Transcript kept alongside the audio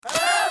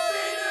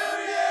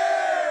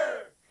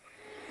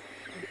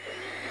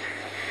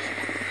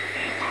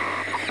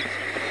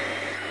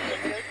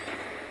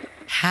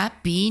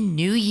Happy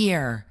New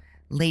Year,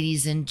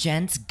 ladies and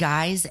gents,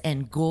 guys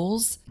and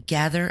ghouls.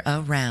 Gather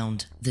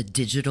around the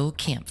digital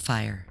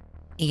campfire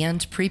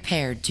and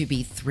prepared to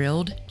be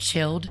thrilled,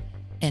 chilled,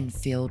 and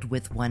filled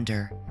with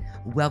wonder.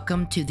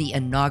 Welcome to the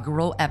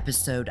inaugural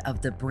episode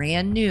of the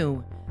brand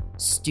new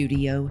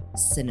Studio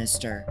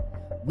Sinister.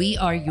 We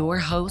are your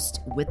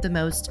host with the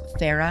most,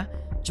 Farah,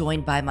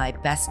 joined by my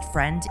best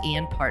friend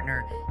and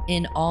partner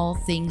in all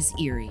things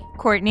eerie,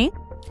 Courtney.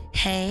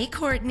 Hey,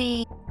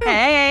 Courtney.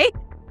 Hey.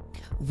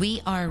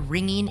 We are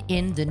ringing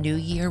in the new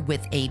year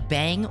with a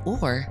bang,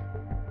 or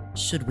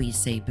should we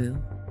say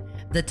boo?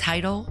 The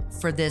title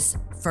for this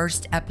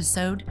first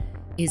episode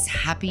is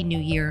Happy New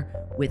Year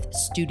with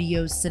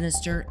Studio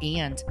Sinister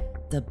and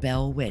the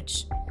Bell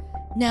Witch.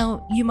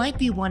 Now, you might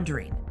be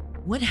wondering,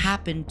 what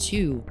happened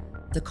to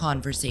the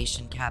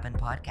Conversation Cabin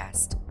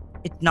podcast?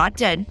 It's not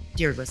dead,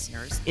 dear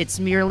listeners. It's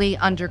merely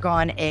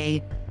undergone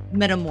a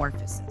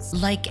metamorphosis.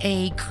 Like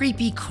a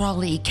creepy,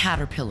 crawly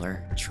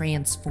caterpillar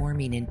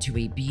transforming into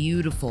a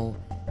beautiful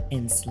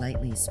and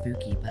slightly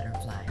spooky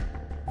butterfly.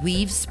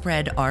 We've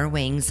spread our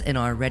wings and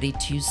are ready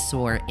to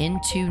soar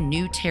into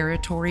new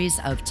territories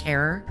of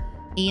terror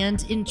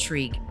and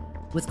intrigue.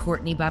 With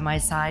Courtney by my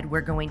side,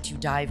 we're going to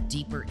dive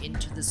deeper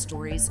into the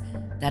stories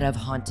that have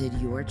haunted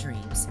your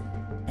dreams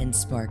and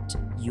sparked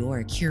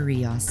your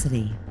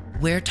curiosity.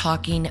 We're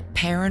talking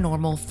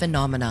paranormal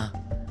phenomena,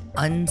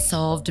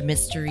 unsolved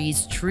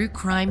mysteries, true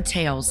crime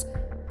tales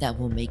that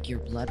will make your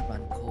blood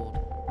run cold.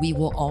 We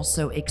will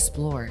also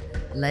explore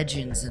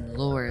legends and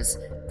lores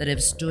that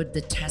have stood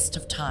the test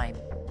of time,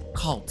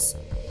 cults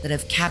that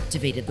have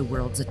captivated the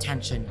world's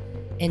attention,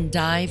 and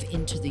dive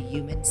into the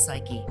human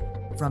psyche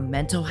from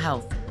mental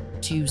health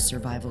to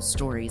survival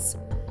stories.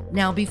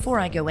 Now, before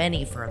I go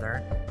any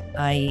further,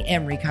 I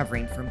am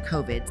recovering from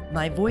COVID.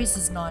 My voice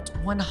is not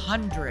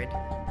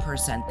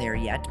 100% there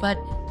yet, but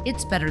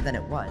it's better than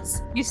it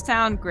was. You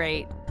sound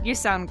great.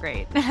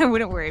 I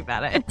wouldn't worry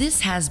about it.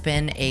 This has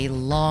been a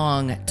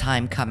long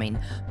time coming,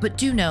 but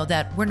do know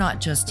that we're not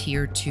just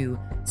here to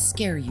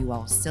scare you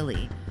all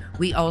silly.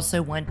 We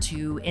also want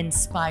to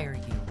inspire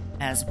you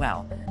as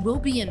well. We'll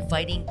be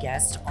inviting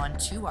guests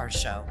onto our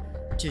show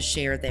to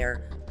share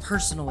their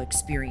personal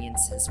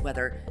experiences,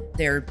 whether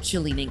they're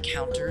chilling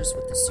encounters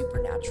with the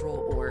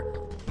supernatural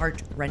or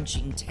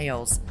heart-wrenching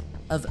tales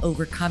of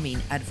overcoming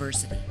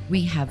adversity.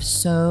 We have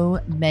so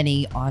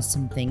many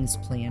awesome things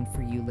planned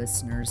for you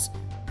listeners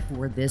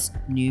for this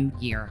new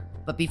year.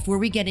 But before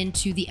we get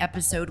into the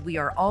episode, we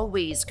are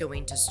always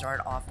going to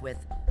start off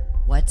with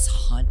what's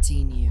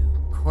haunting you,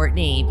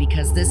 Courtney,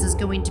 because this is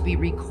going to be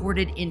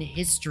recorded in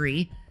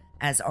history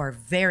as our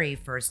very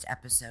first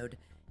episode.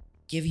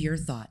 Give your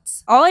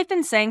thoughts. All I've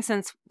been saying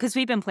because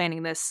we've been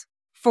planning this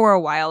for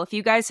a while, if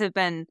you guys have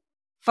been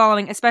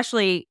following,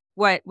 especially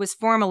what was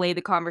formerly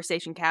the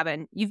Conversation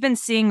Cabin, you've been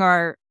seeing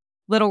our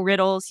little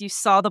riddles. You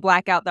saw the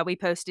blackout that we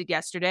posted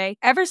yesterday.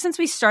 Ever since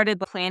we started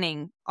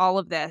planning all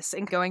of this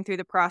and going through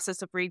the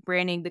process of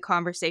rebranding the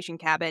Conversation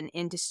Cabin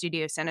into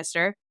Studio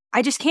Sinister,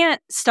 I just can't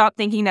stop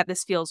thinking that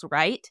this feels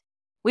right.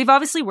 We've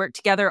obviously worked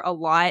together a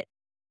lot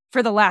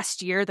for the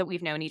last year that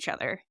we've known each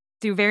other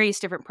through various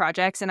different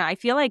projects, and I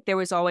feel like there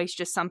was always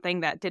just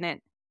something that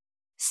didn't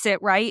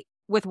sit right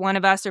with one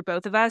of us or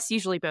both of us,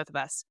 usually both of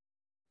us.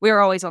 We were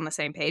always on the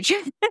same page.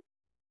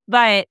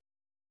 But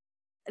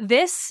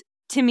this,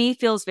 to me,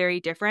 feels very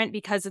different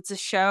because it's a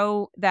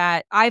show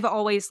that I've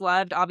always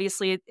loved.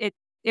 Obviously,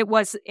 it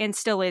was and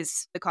still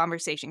is the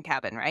Conversation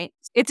Cabin, right?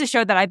 It's a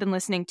show that I've been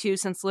listening to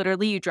since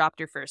literally you dropped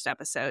your first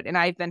episode, and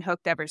I've been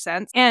hooked ever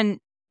since. And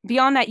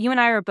beyond that, you and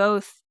I are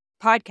both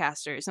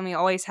podcasters, and we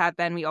always have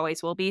been, we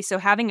always will be. So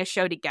having a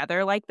show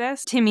together like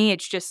this, to me, it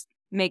just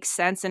makes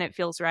sense and it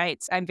feels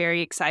right. I'm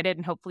very excited,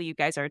 and hopefully you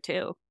guys are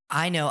too.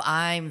 I know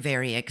I'm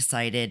very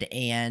excited,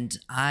 and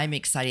I'm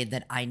excited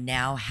that I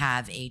now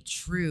have a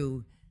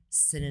true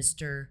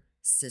sinister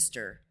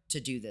sister to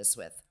do this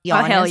with.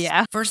 Oh, hell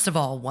yeah. First of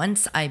all,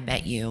 once I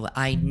met you,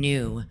 I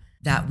knew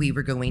that we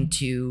were going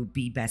to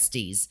be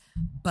besties.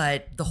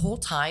 But the whole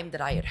time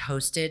that I had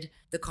hosted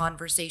the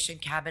Conversation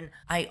Cabin,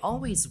 I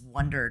always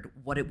wondered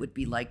what it would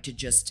be like to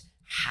just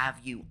have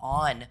you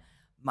on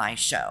my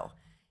show.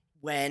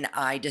 When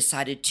I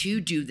decided to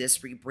do this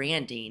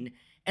rebranding,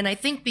 and I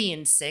think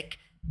being sick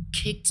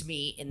kicked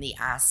me in the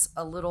ass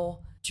a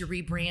little to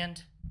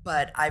rebrand,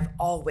 but I've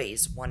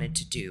always wanted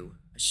to do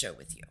a show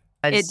with you.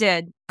 It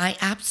did. I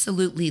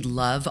absolutely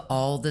love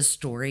all the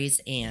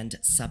stories and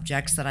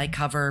subjects that I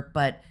cover,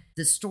 but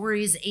the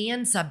stories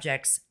and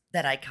subjects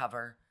that I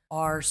cover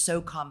are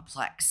so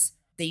complex.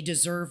 They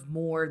deserve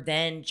more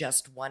than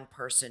just one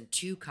person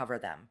to cover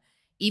them.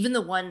 Even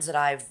the ones that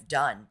I've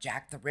done,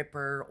 Jack the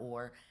Ripper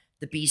or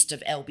The Beast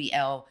of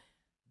LBL,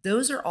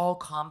 those are all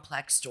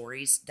complex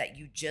stories that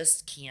you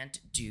just can't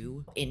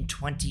do in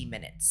 20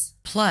 minutes.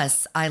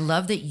 Plus, I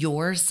love that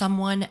you're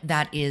someone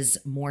that is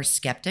more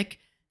skeptic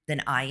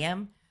than I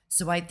am.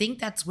 So I think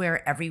that's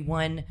where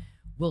everyone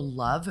will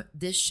love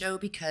this show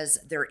because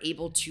they're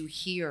able to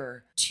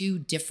hear two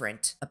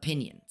different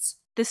opinions.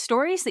 The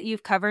stories that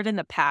you've covered in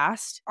the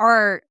past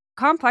are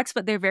complex,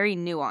 but they're very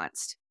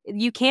nuanced.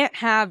 You can't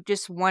have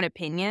just one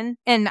opinion.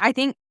 And I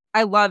think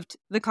I loved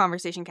the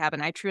conversation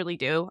cabin. I truly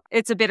do.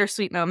 It's a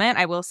bittersweet moment,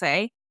 I will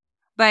say.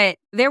 But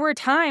there were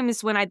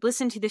times when I'd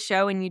listen to the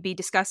show and you'd be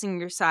discussing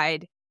your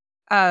side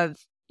of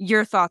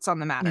your thoughts on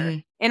the matter. Mm-hmm.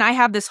 And I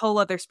have this whole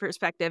other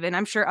perspective, and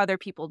I'm sure other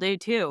people do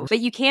too. But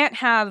you can't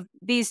have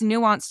these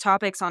nuanced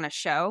topics on a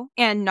show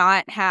and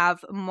not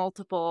have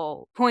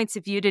multiple points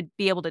of view to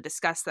be able to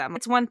discuss them.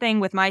 It's one thing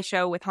with my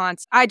show with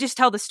Haunts. I just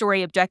tell the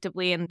story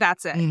objectively, and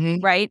that's it,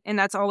 Mm-hmm. right? And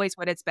that's always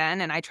what it's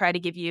been. And I try to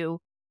give you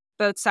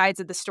both sides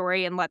of the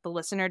story and let the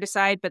listener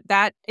decide. But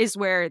that is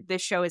where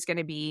this show is going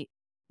to be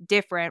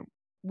different.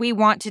 We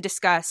want to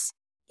discuss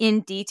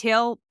in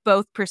detail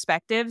both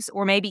perspectives,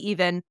 or maybe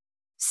even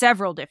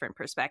several different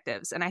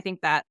perspectives. And I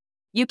think that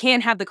you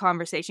can't have the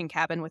conversation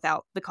cabin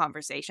without the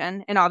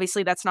conversation. And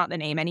obviously that's not the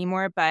name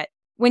anymore. But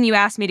when you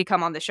asked me to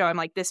come on the show, I'm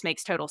like, this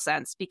makes total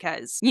sense,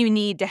 because you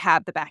need to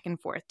have the back and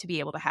forth to be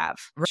able to have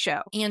a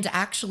show. And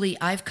actually,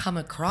 I've come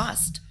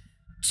across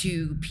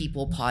two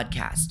people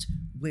podcast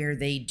where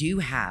they do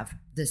have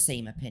the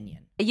same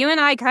opinion. You and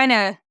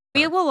I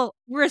we will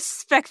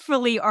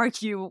respectfully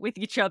argue with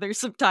each other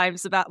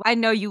sometimes about, I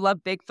know you love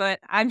Bigfoot.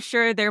 I'm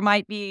sure there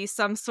might be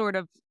some sort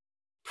of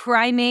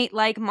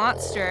primate-like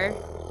monster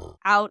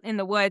out in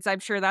the woods. I'm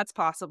sure that's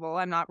possible.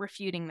 I'm not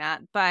refuting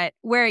that. But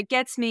where it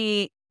gets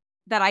me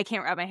that I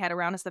can't wrap my head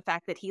around is the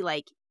fact that he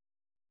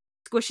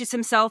squishes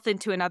himself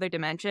into another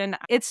dimension.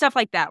 It's stuff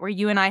like that where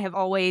you and I have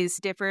always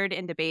differed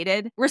and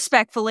debated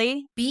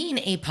respectfully. Being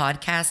a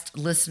podcast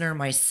listener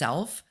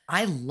myself,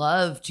 I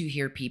love to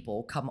hear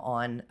people come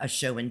on a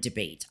show and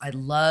debate. I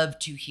love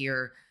to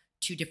hear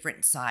two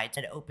different sides.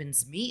 It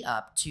opens me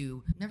up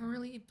to never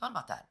really thought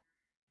about that.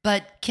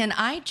 But can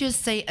I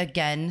just say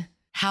again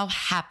how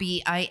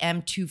happy I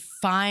am to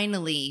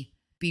finally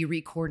be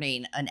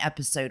recording an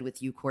episode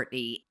with you,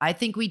 Courtney. I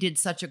think we did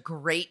such a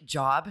great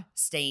job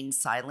staying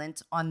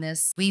silent on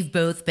this. We've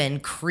both been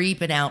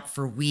creeping out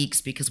for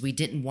weeks because we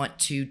didn't want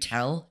to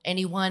tell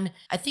anyone.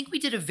 I think we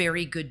did a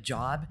very good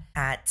job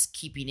at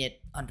keeping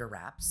it under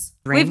wraps.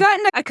 We've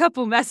gotten a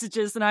couple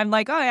messages and I'm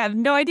like, oh, I have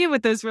no idea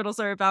what those riddles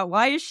are about.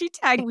 Why is she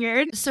tagged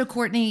weird? So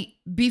Courtney,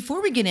 before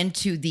we get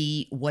into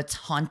the What's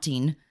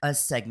Haunting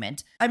Us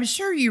segment, I'm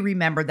sure you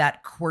remember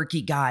that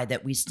quirky guy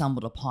that we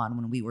stumbled upon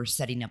when we were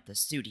setting up the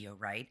studio,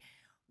 right?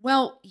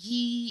 Well,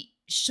 he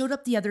showed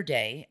up the other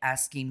day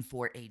asking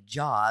for a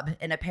job,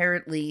 and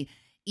apparently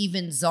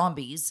even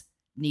zombies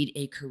need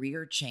a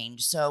career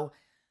change. So,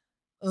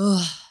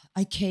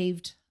 I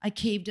caved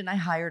and I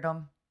hired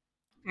him.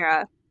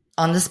 Farrah.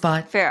 On the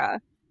spot. Farrah.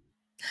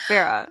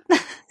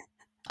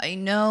 I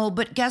know,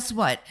 but guess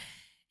what?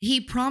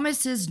 He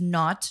promises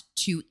not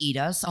to eat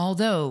us,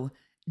 although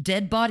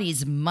dead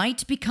bodies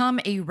might become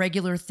a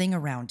regular thing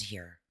around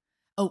here.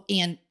 Oh,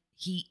 and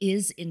he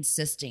is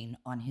insisting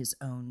on his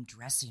own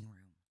dressing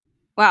room.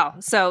 Wow,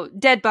 so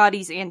dead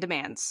bodies and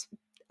demands.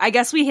 I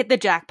guess we hit the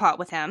jackpot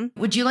with him.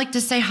 Would you like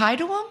to say hi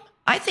to him?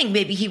 I think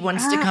maybe he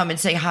wants to come and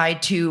say hi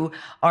to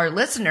our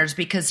listeners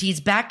because he's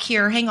back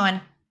here. Hang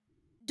on.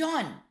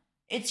 Dawn,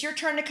 it's your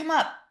turn to come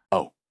up.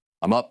 Oh,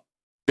 I'm up.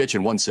 Bitch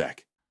in 1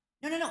 sec.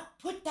 No.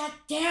 Put that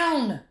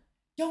down.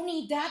 Don't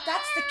need that.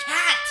 That's the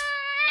cat.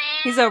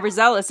 He's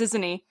overzealous,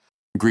 isn't he?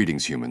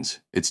 Greetings, humans.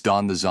 It's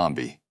Don the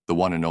Zombie, the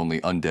one and only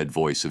undead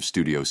voice of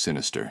Studio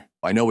Sinister.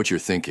 I know what you're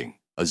thinking.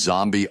 A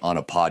zombie on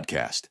a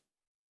podcast.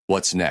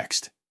 What's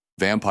next?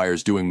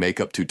 Vampires doing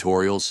makeup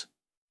tutorials?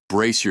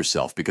 Brace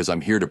yourself, because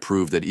I'm here to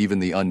prove that even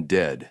the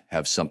undead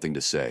have something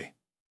to say.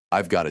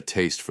 I've got a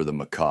taste for the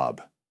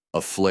macabre,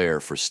 a flair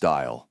for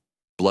style.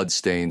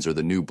 Bloodstains are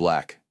the new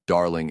black,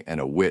 darling, and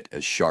a wit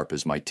as sharp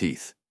as my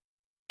teeth.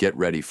 Get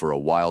ready for a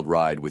wild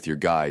ride with your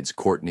guides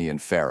Courtney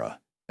and Farrah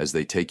as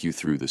they take you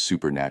through the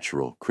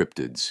supernatural,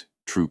 cryptids,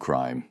 true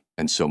crime,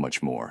 and so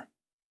much more.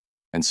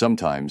 And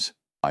sometimes,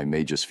 I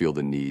may just feel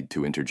the need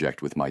to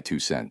interject with my 2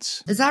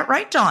 cents. Is that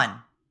right,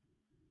 Dawn?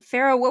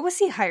 Farrah, what was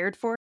he hired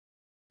for?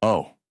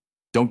 Oh,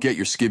 don't get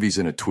your skivvies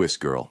in a twist,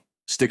 girl.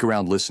 Stick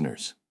around,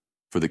 listeners,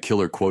 for the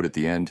killer quote at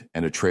the end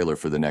and a trailer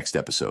for the next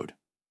episode.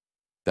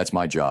 That's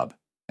my job,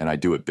 and I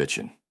do it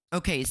bitchin'.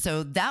 Okay,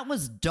 so that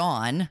was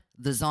Dawn,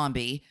 the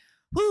zombie.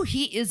 Who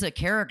he is a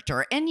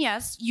character. And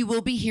yes, you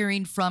will be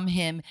hearing from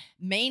him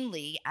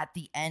mainly at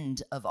the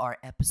end of our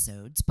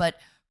episodes. But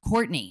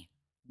Courtney,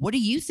 what do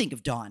you think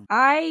of Dawn?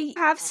 I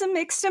have some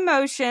mixed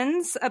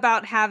emotions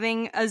about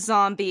having a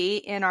zombie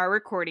in our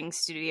recording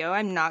studio.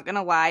 I'm not going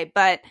to lie,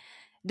 but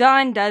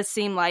Dawn does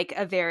seem like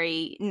a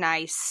very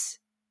nice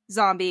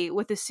zombie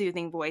with a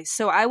soothing voice.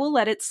 So I will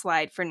let it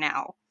slide for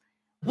now.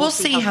 We'll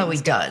see how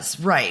he does.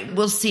 Right.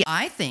 We'll see.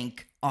 I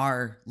think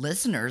our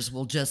listeners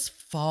will just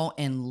fall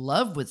in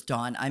love with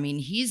Dawn. I mean,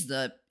 he's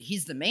the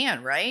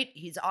man, right?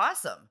 He's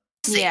awesome.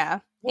 Yeah.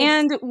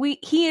 And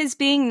he is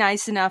being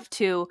nice enough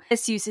to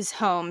just use his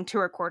home to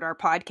record our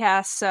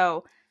podcast.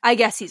 So I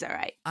guess he's all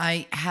right.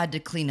 I had to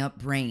clean up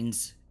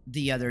brains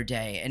the other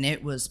day and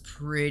it was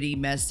pretty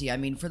messy. I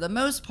mean, for the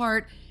most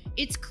part,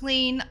 it's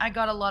clean. I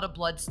got a lot of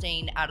blood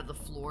stain out of the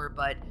floor,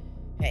 but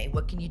hey,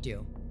 what can you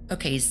do?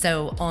 Okay,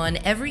 so on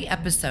every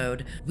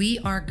episode, we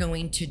are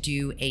going to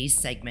do a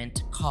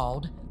segment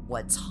called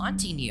What's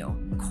Haunting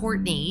You?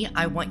 Courtney,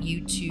 I want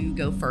you to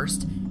go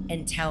first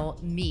and tell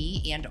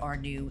me and our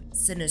new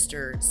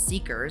Sinister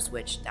Seekers,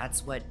 which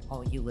that's what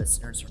all you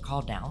listeners are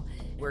called now.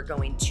 We're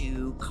going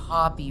to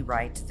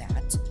copyright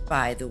that.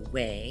 By the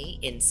way,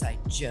 inside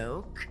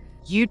joke.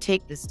 You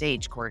take the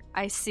stage, Court.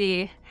 I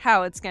see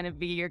how it's going to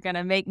be. You're going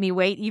to make me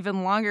wait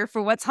even longer for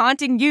what's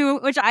haunting you,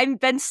 which I've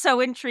been so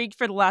intrigued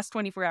for the last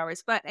 24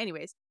 hours. But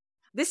anyways,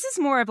 this is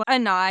more of a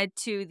nod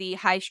to the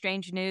High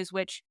Strange News,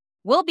 which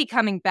will be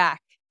coming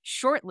back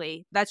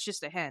shortly. That's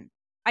just a hint.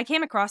 I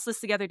came across this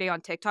the other day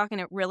on TikTok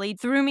and it really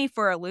threw me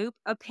for a loop.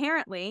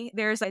 Apparently,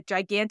 there's a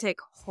gigantic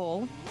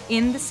hole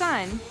in the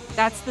sun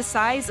that's the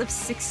size of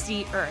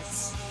 60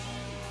 Earths.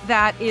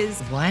 That is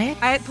What?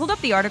 I pulled up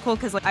the article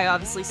because I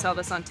obviously saw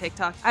this on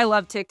TikTok. I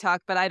love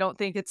TikTok, but I don't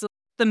think it's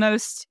the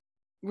most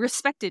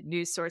respected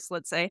news source,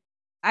 let's say.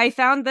 I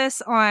found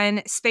this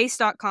on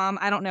space.com.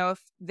 I don't know if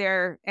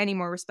they're any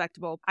more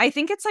respectable. I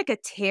think it's like a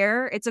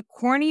tear. It's a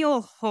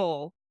corneal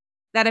hole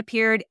that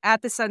appeared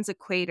at the sun's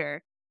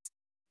equator.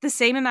 The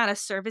same amount of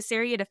surface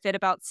area to fit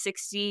about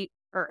 60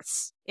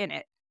 Earths in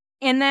it.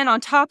 And then on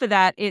top of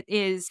that, it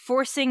is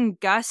forcing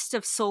gusts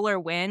of solar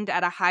wind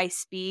at a high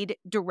speed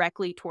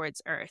directly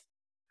towards Earth,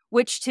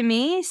 which to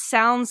me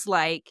sounds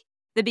like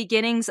the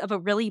beginnings of a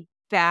really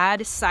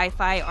bad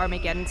sci-fi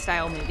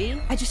Armageddon-style movie.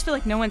 I just feel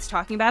like no one's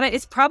talking about it.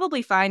 It's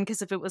probably fine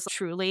because if it was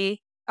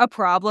truly a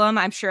problem,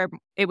 I'm sure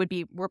it would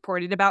be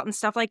reported about and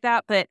stuff like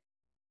that. But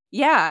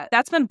yeah,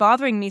 that's been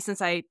bothering me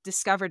since I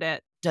discovered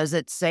it. Does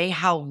it say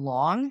how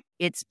long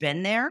it's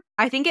been there?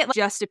 I think it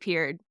just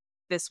appeared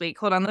this week.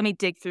 Hold on, let me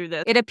dig through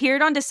this. It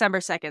appeared on December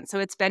 2nd, so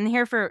it's been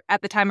here for,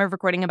 at the time of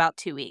recording, about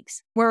 2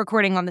 weeks. We're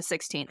recording on the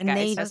 16th,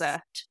 guys, as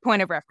a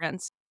point of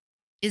reference.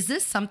 Is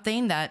this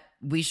something that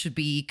we should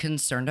be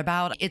concerned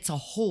about? It's a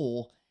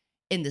hole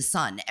in the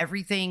sun.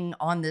 Everything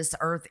on this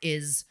earth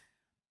is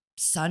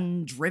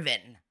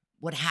sun-driven.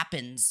 What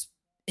happens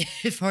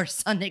if our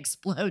sun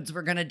explodes?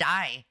 We're going to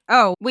die.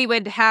 Oh, we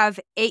would have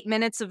 8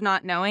 minutes of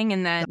not knowing,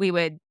 and then we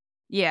would,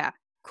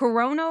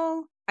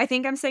 coronal, I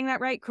think I'm saying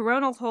that right.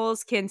 Coronal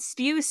holes can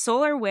spew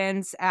solar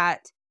winds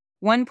at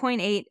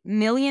 1.8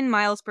 million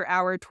miles per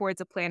hour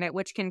towards a planet,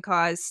 which can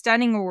cause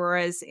stunning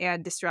auroras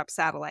and disrupt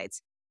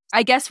satellites.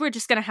 I guess we're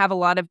just going to have a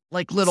lot of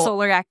Like little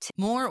solar activity.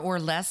 More or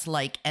less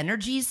like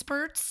energy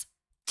spurts?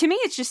 To me,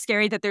 it's just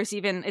scary that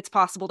it's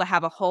possible to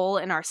have a hole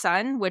in our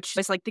sun, which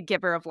is like the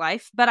giver of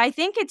life. But I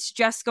think it's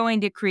just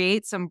going to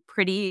create some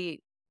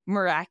pretty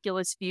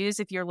miraculous views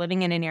if you're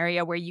living in an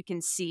area where you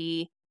can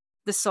see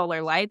the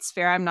solar lights.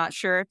 Fair, I'm not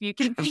sure if you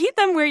can see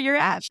them where you're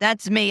at.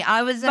 That's me.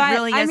 I was But,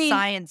 really I a mean-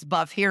 science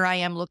buff. Here I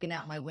am looking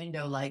out my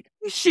window like,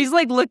 She's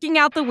like looking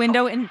out the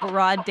window in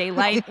broad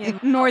daylight in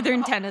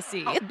northern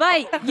Tennessee.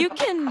 But you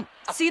can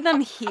see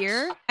them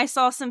here. I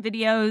saw some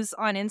videos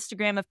on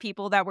Instagram of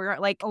people that were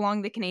like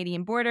along the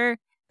Canadian border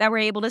that were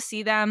able to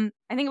see them.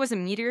 I think it was a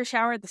meteor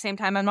shower at the same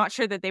time. I'm not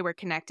sure that they were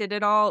connected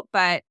at all.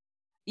 But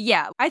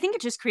yeah, I think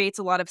it just creates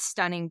a lot of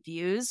stunning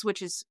views,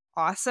 which is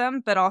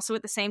awesome. But also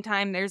at the same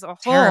time, there's a hole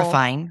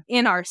terrifying.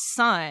 in our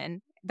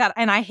sun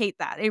and I hate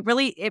that.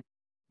 It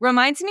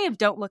reminds me of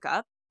Don't Look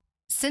Up.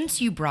 Since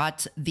you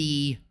brought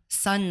the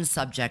sun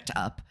subject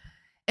up,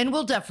 and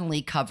we'll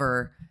definitely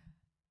cover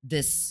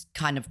this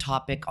kind of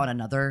topic on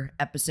another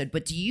episode,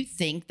 but do you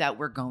think that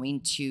we're going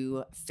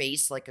to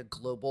face like a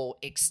global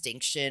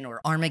extinction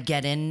or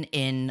Armageddon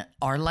in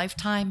our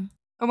lifetime?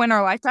 Or in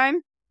our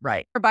lifetime?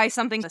 Right. Or by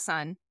something the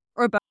sun?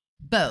 Or both?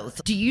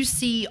 Both. Do you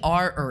see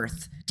our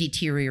Earth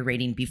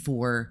deteriorating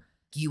before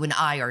you and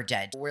I are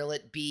dead? Will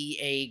it be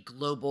a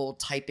global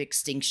type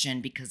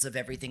extinction because of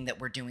everything that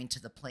we're doing to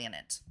the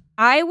planet?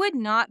 I would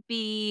not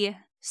be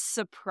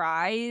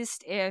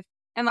surprised if,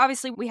 and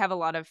obviously we have a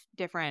lot of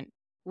different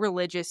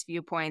religious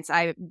viewpoints.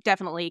 I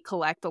definitely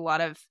collect a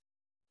lot of,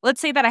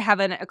 let's say that I have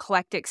an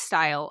eclectic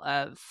style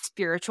of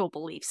spiritual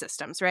belief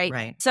systems, right?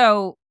 Right.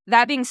 So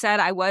that being said,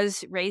 I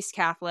was raised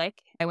Catholic.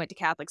 I went to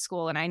Catholic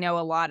school and I know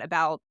a lot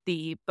about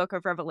the Book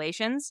of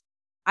Revelations.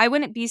 I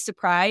wouldn't be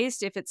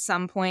surprised if at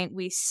some point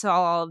we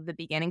saw the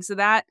beginnings of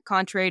that.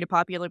 Contrary to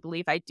popular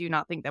belief, I do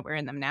not think that we're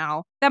in them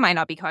now. That might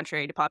not be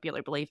contrary to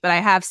popular belief, but I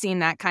have seen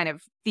that kind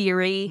of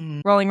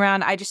theory rolling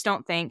around. I just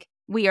don't think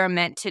we are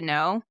meant to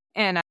know.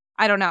 And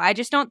I don't know. I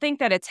just don't think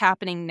that it's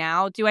happening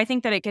now. Do I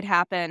think that it could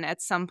happen at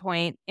some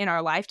point in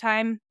our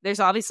lifetime? There's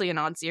obviously an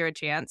odd zero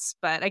chance.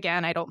 But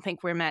again, I don't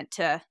think we're meant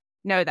to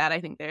know that. I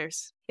think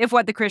if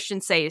what the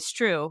Christians say is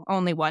true,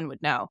 only one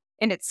would know.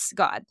 And it's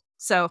God.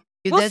 So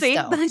we'll see.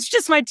 That's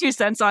just my 2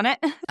 cents on it.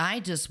 I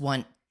just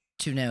want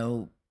to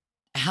know,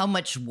 how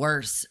much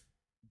worse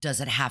does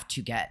it have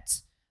to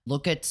get?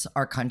 Look at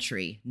our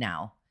country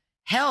now.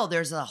 Hell,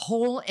 there's a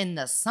hole in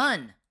the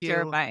sun.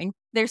 Terrifying.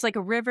 There's like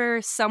a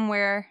river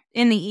somewhere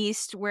in the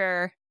east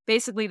where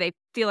basically they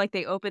feel like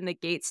they open the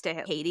gates to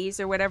Hades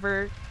or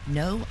whatever.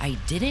 No, I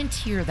didn't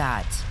hear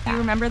that. Do you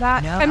remember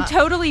that? No. I'm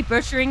totally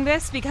butchering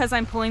this because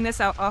I'm pulling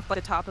this out off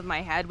the top of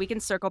my head. We can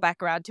circle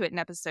back around to it in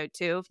episode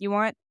 2 if you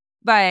want.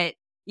 But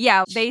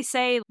Yeah, they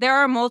say there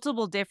are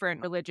multiple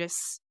different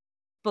religious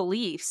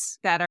beliefs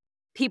that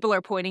people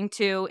are pointing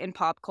to in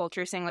pop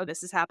culture saying, oh,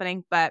 this is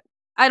happening. But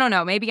I don't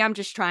know. Maybe I'm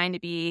just trying to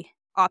be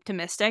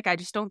optimistic. I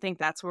just don't think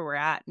that's where we're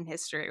at in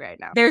history right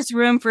now. There's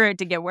room for it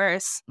to get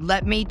worse.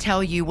 Let me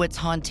tell you what's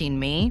haunting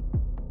me.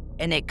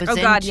 And it goes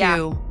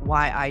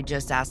why I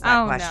just asked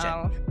that question.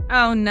 No.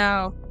 Oh,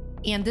 no.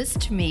 And this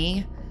to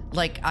me,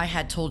 like I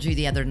had told you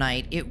the other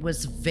night, it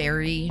was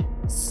very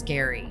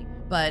scary.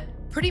 But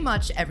pretty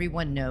much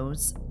everyone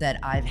knows that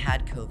I've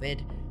had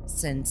COVID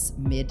since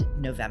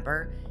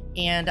mid-November.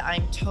 And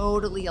I'm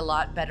totally a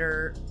lot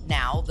better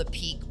now. The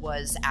peak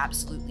was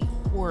absolutely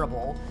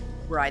horrible,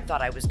 where I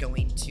thought I was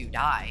going to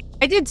die.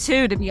 I did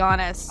too, to be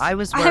honest. I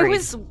was worried. I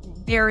was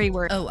very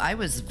worried. Oh, I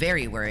was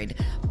very worried,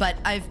 but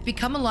I've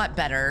become a lot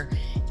better.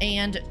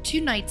 And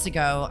 2 nights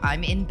ago,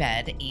 I'm in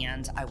bed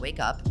and I wake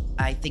up.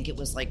 I think it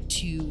was like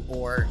 2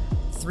 or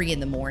 3 in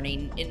the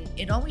morning. And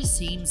it always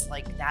seems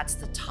like that's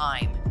the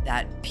time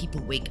that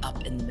people wake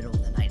up in the middle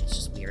of the night. It's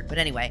just weird. But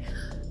anyway,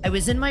 I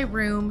was in my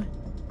room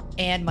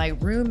and my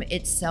room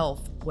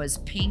itself was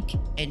pink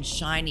and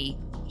shiny,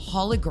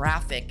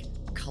 holographic,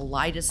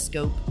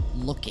 kaleidoscope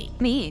looking.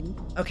 Mean.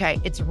 Okay,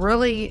 it's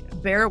really,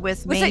 bear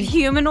with me. Was it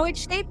humanoid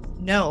shaped?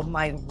 No,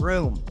 my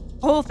room.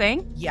 Whole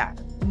thing? Yeah,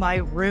 my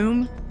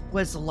room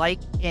was like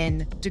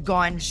in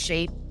Dagon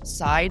shape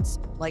sides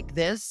like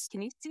this.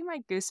 Can you see my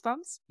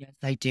goosebumps? Yes,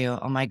 I do.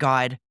 Oh my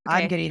God.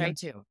 Okay, I'm getting them right.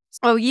 too.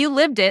 Oh, you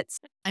lived it.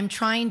 I'm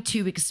trying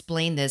to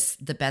explain this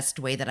the best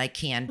way that I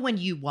can. When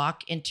you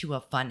walk into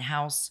a fun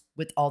house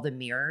with all the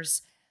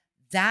mirrors,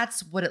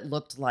 that's what it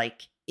looked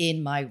like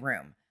in my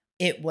room.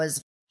 It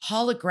was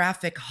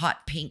holographic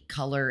hot pink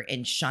color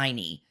and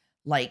shiny,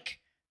 like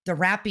the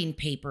wrapping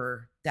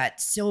paper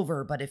that's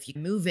silver, but if you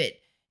move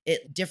it,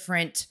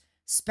 different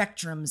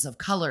spectrums of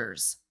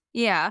colors.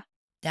 Yeah.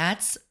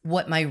 That's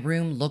what my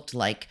room looked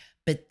like.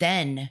 But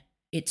then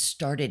it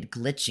started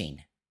glitching,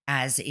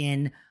 as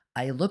in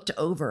I looked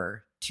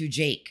over to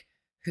Jake,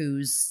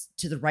 who's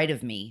to the right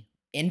of me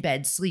in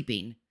bed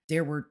sleeping.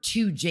 There were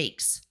 2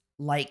 Jakes,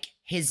 like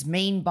his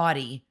main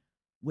body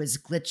was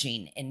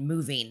glitching and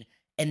moving,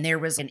 and there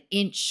was an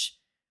inch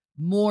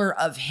more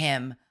of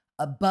him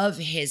above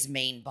his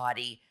main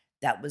body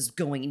that was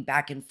going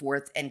back and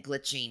forth and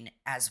glitching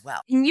as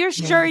well. And you're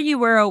sure you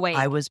were awake?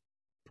 I was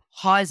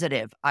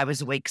positive I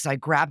was awake because I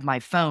grabbed my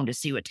phone to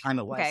see what time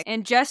it was. Okay.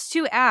 And just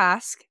to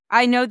ask,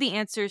 I know the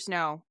answer is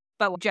no,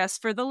 but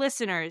just for the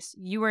listeners,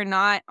 you were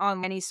not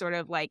on any sort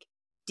of like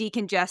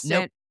decongestant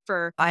Nope.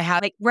 for I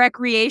have like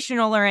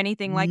recreational or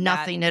anything like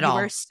nothing that. at all.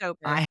 You were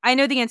sober. I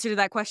know the answer to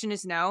that question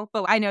is no,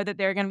 but I know that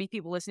there are going to be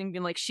people listening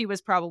being like, she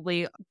was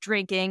probably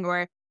drinking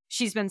or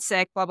she's been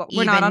sick, blah, blah.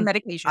 We're not Even on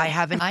medication. I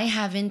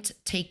haven't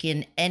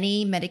taken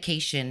any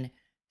medication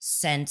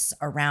since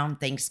around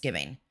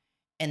Thanksgiving.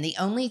 And the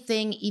only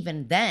thing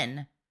even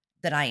then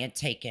that I had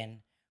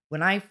taken,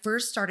 when I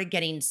first started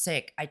getting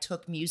sick, I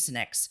took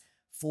Mucinex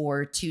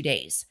for 2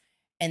 days.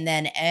 And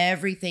then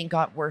everything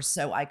got worse.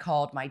 So I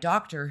called my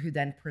doctor, who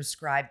then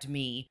prescribed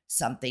me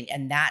something.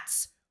 And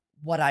that's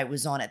what I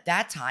was on at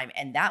that time.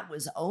 And that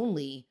was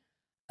only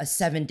a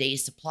 7-day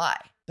supply.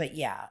 But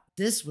yeah,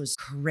 this was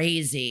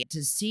crazy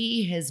to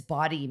see his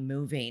body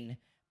moving,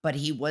 but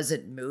he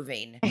wasn't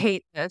moving. I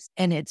hate this.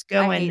 and it's I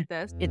going, hate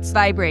this. it's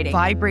Vibrating.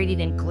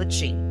 vibrating and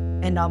glitching.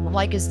 And I'm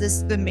like, is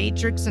this the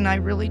Matrix and I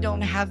really don't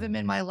have him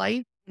in my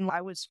life? And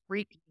I was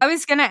freaking. I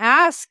was going to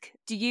ask,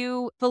 do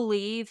you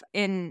believe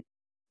in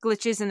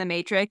glitches in the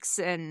Matrix?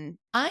 And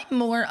I'm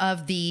more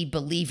of the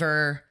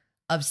believer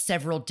of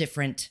several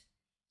different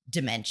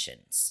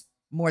dimensions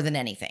more than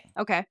anything.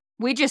 okay,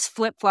 we just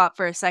flip-flop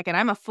for a second.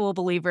 I'm a full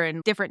believer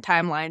in different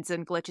timelines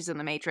and glitches in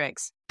the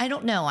Matrix. I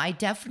don't know. I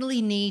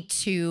definitely need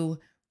to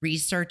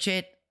research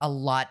it a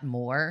lot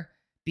more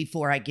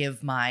before I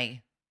give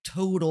my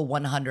total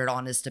 100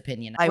 honest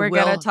opinion. We're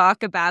going to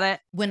talk about it.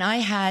 When I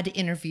had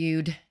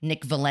interviewed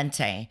Nick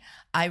Valente,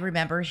 I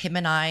remember him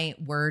and I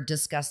were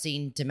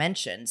discussing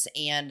dimensions,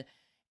 and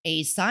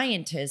a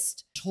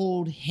scientist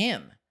told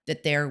him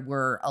that there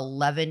were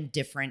 11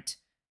 different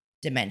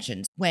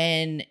dimensions.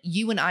 When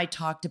you and I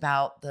talked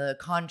about the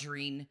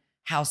Conjuring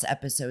house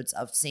episodes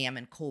of Sam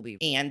and Colby,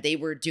 and they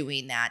were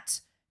doing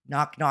that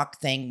knock knock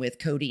thing with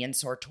Cody and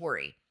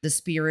Sartori, the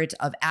spirit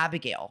of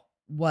Abigail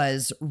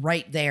was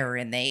right there,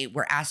 and they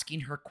were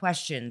asking her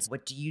questions.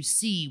 What do you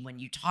see when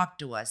you talk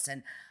to us?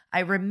 And I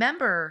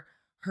remember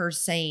her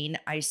saying,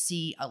 I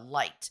see a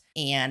light,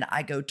 and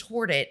I go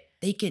toward it.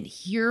 They can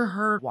hear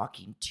her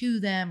walking to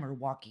them or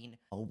walking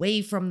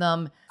away from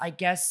them. I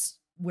guess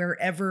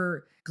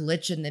wherever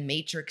glitch in the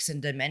Matrix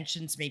and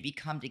dimensions maybe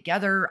come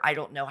together, I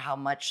don't know how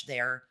much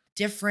they're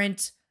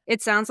different.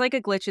 It sounds like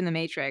a glitch in the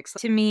Matrix.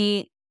 To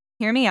me,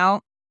 hear me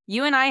out.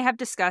 You and I have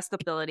discussed the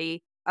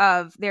ability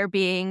of there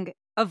being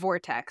a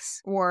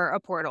vortex or a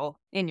portal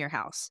in your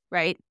house,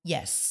 right?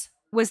 Yes.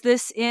 Was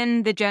this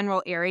in the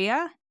general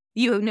area?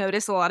 You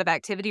notice a lot of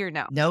activity or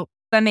no? Nope.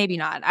 But maybe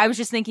not. I was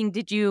just thinking,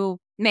 did you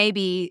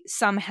maybe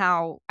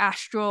somehow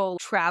astral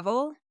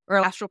travel or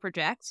astral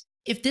project?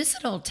 If this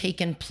had all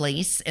taken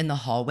place in the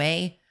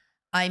hallway,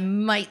 I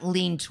might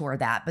lean toward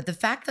that. But the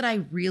fact that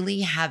I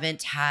really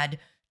haven't had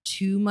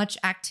too much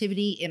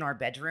activity in our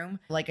bedroom,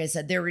 like I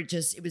said,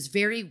 it was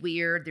very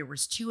weird. There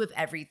was two of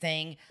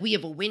everything. We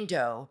have a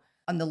window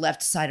on the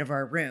left side of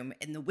our room,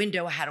 and the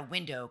window had a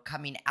window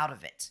coming out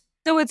of it.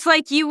 So it's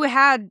like you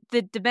had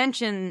the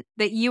dimension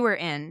that you were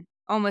in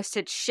almost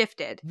had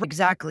shifted.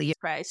 Exactly.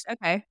 Christ.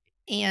 Okay.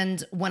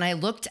 And when I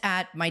looked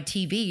at my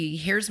TV,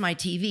 here's my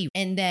TV.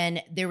 And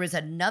then there was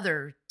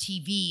another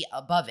TV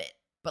above it,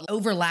 but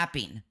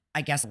overlapping,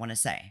 I guess I want to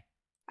say.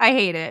 I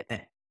hate it.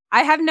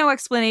 I have no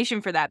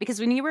explanation for that because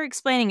when you were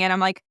explaining it, I'm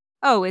like,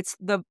 oh, it's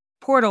the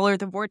portal or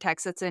the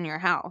vortex that's in your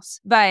house.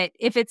 But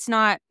if it's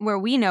not where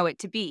we know it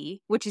to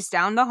be, which is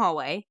down the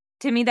hallway,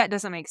 to me, that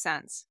doesn't make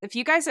sense. If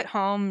you guys at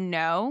home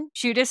know,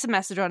 shoot us a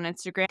message on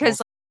Instagram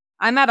because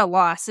I'm at a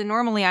loss. And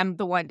normally I'm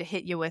the one to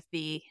hit you with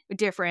the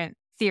different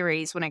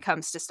theories when it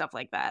comes to stuff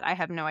like that. I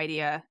have no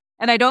idea.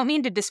 And I don't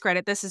mean to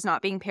discredit this as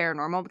not being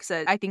paranormal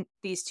because I think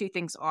these two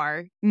things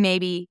are.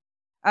 Maybe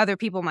other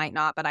people might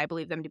not, but I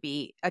believe them to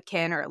be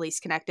akin or at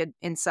least connected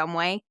in some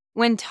way.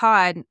 When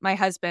Todd, my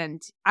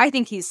husband, I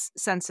think he's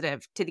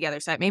sensitive to the other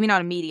side. Maybe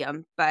not a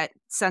medium, but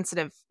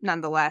sensitive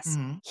nonetheless.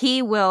 Mm-hmm.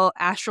 He will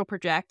astral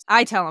project.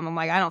 I tell him, I'm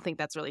like, I don't think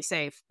that's really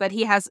safe. But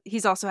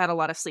he's also had a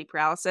lot of sleep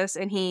paralysis,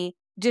 and he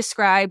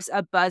describes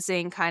a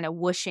buzzing kind of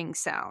whooshing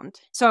sound.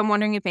 So I'm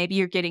wondering if maybe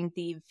you're getting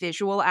the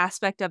visual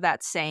aspect of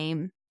that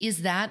same.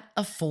 Is that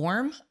a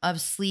form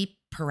of sleep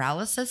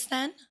paralysis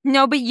then?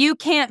 No, but you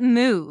can't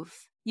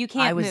move. You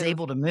can't I was move.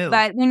 able to move.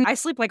 But when I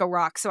sleep like a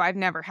rock, so I've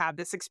never had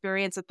this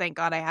experience, so thank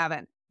God I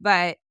haven't.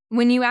 But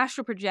when you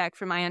astral project,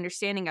 from my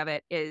understanding of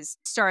it,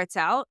 starts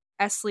out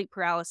as sleep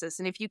paralysis.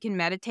 And if you can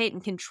meditate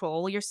and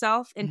control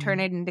yourself and turn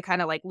it into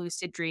kind of like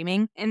lucid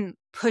dreaming and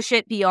push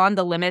it beyond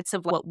the limits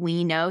of what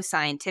we know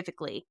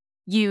scientifically,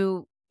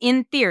 you,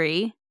 in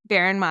theory,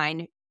 bear in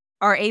mind,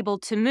 are able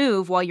to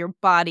move while your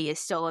body is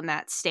still in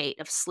that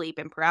state of sleep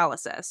and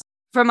paralysis.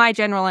 From my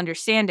general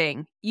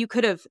understanding, you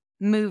could have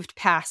moved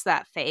past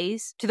that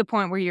phase to the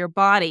point where your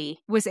body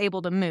was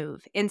able to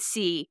move and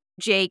see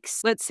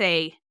Jake's, let's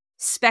say,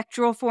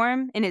 spectral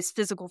form and his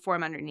physical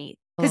form underneath.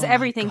 Because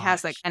everything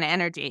has like an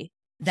energy.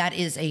 That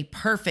is a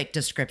perfect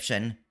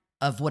description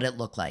of what it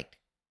looked like.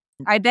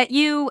 I bet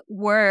you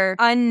were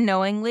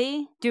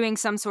unknowingly doing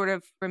some sort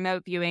of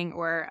remote viewing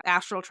or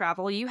astral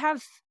travel. You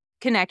have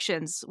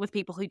connections with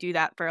people who do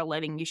that for a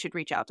living. You should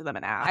reach out to them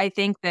and ask. I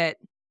think that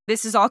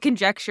this is all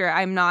conjecture.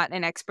 I'm not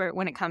an expert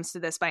when it comes to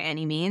this by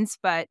any means,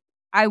 but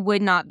I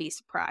would not be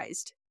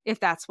surprised if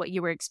that's what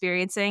you were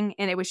experiencing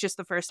and it was just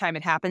the first time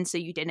it happened, so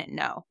you didn't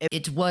know.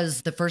 It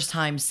was the first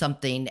time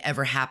something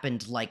ever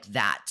happened like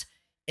that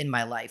in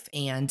my life,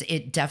 and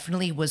it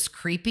definitely was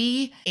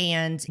creepy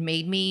and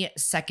made me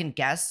second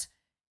guess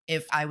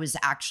if I was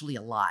actually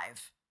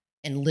alive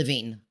and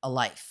living a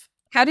life.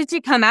 How did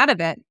you come out of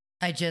it?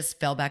 I just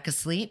fell back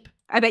asleep.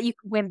 I bet you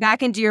went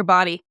back into your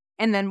body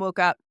and then woke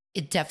up.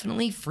 It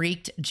definitely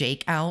freaked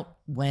Jake out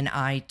when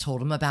I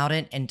told him about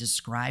it and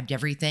described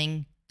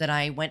everything that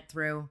I went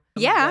through.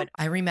 Yeah.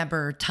 I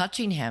remember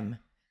touching him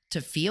to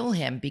feel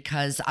him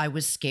because I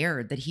was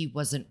scared that he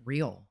wasn't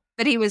real.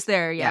 That he was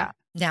there, yeah.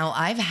 Now,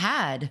 I've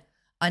had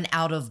an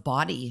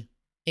out-of-body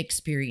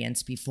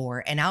experience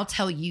before, and I'll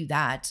tell you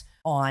that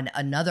on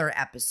another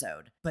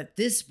episode. But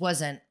this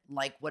wasn't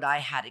like what I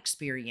had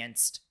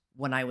experienced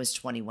when I was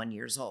 21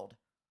 years old.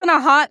 It's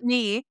gonna haunt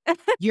me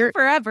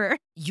forever.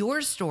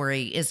 Your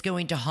story is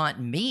going to haunt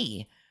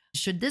me.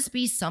 Should this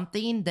be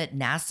something that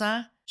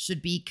NASA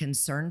should be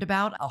concerned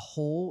about, a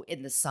hole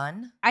in the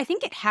sun? I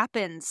think it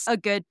happens a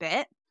good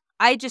bit.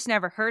 I just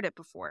never heard it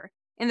before.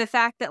 And the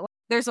fact that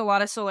there's a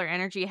lot of solar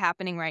energy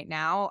happening right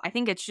now, I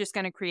think it's just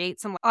going to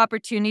create some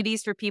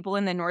opportunities for people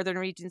in the northern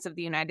regions of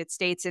the United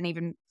States and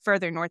even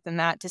further north than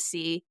that to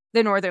see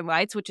the northern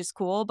lights, which is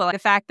cool. But the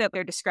fact that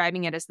they're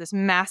describing it as this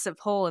massive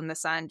hole in the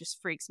sun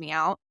just freaks me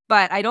out.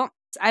 But I don't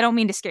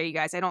mean to scare you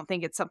guys. I don't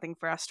think it's something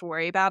for us to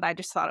worry about. I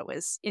just thought it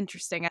was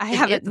interesting. I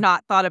haven't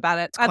not thought about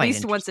it at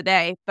least once a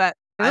day, but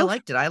I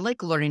liked it. I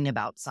like learning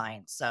about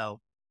science. So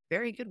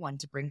very good one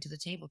to bring to the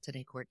table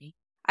today, Courtney.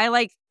 I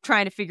like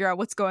trying to figure out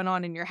what's going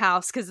on in your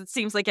house because it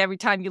seems like every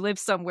time you live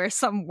somewhere,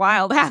 something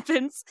wild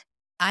happens.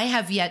 I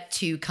have yet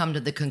to come to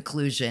the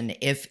conclusion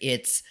if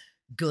it's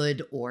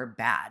good or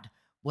bad,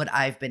 what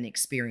I've been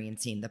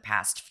experiencing the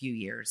past few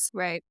years.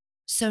 Right.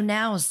 So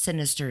now,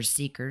 Sinister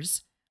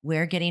Seekers,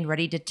 we're getting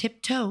ready to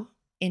tiptoe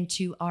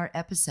into our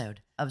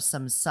episode of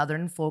some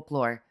Southern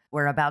folklore.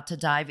 We're about to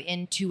dive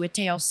into a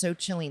tale so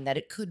chilling that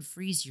it could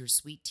freeze your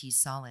sweet tea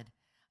solid.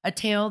 A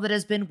tale that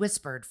has been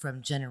whispered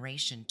from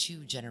generation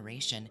to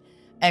generation,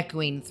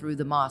 echoing through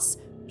the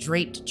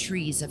moss-draped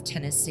trees of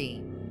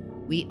Tennessee.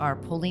 We are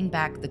pulling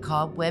back the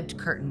cobwebbed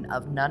curtain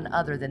of none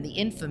other than the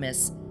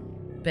infamous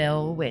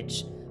Bell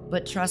Witch.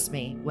 But trust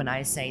me when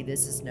I say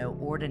this is no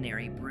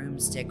ordinary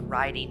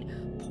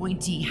broomstick-riding,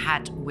 pointy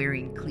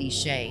hat-wearing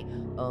cliche.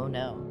 Oh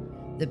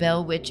no. The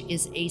Bell Witch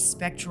is a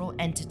spectral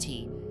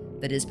entity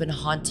that has been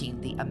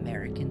haunting the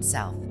American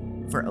South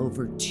for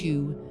over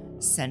 2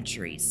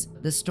 centuries.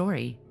 The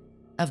story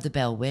of the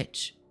Bell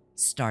Witch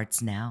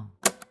starts now.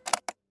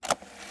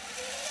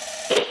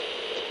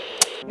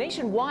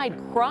 Nationwide,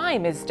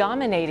 crime is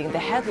dominating the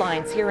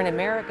headlines here in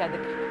America.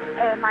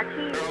 My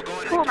keys,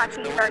 two of my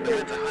keys are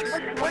due.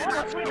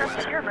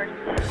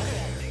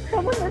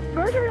 Someone was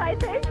murdered, I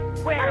think.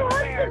 Where?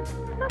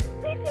 The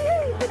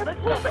PTA.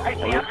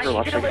 I work for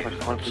Los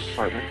Angeles Police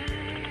Department.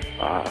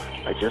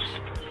 I just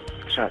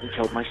shot and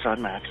killed my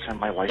son, Max, and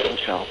my wife,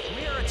 Michelle.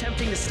 We are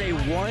attempting to stay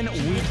 1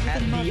 week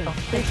at the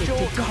official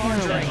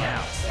Conjuring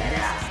House.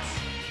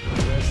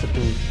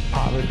 Recipe: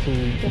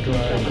 poverty,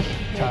 drugs,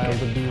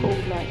 child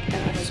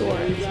abuse.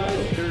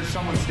 There's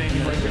someone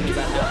standing right there in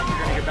the house. You're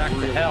gonna get back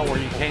to hell where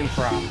you came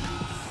from.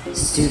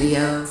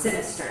 Studio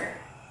Sinister.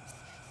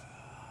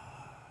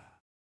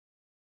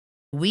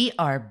 We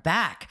are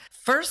back.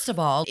 First of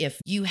all,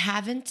 if you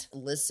haven't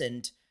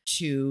listened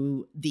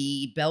to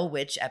the Bell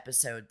Witch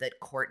episode that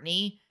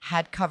Courtney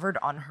had covered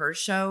on her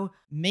show,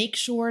 make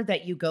sure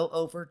that you go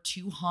over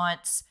to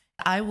Haunts.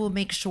 I will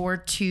make sure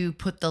to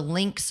put the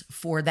links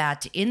for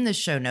that in the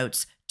show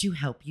notes to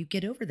help you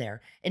get over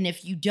there. And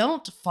if you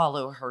don't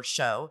follow her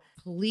show,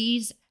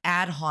 please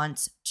add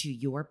Haunts to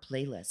your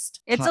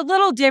playlist. It's a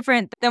little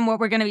different than what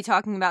we're going to be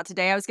talking about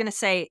today. I was going to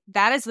say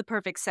that is the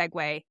perfect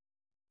segue,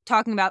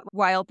 talking about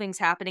wild things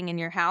happening in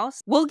your house.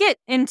 We'll get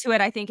into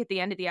it, I think, at the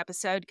end of the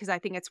episode, because I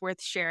think it's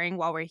worth sharing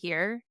while we're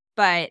here.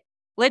 But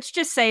let's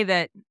just say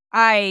that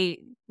I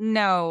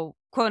know,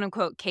 quote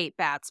unquote, Kate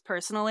Batts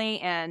personally,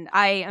 and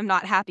I am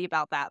not happy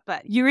about that.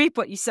 But you reap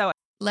what you sow.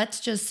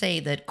 Let's just say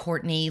that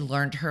Courtney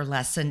learned her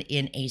lesson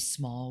in a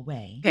small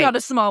way. Not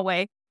a small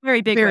way,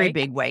 very big way. Very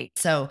big way.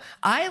 So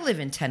I live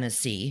in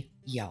Tennessee,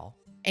 y'all,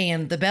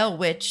 and the Bell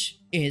Witch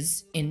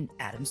is in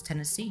Adams,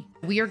 Tennessee.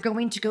 We are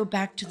going to go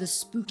back to the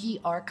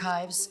spooky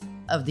archives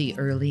of the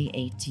early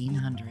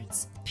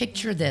 1800s.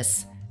 Picture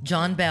this: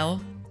 John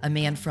Bell, a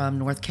man from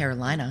North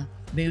Carolina,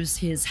 moves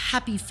his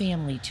happy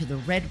family to the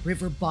Red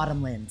River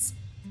Bottomlands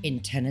in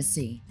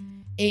Tennessee,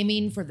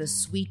 aiming for the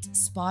sweet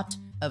spot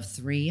of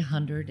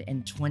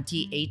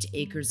 328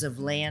 acres of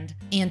land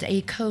and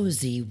a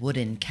cozy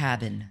wooden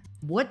cabin.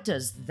 What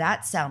does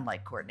that sound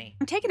like, Courtney?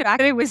 I'm taken aback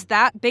that it was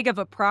that big of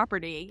a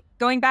property.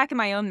 Going back in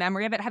my own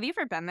memory of it, have you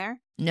ever been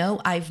there?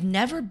 No, I've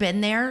never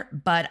been there,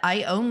 but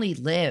I only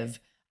live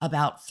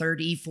about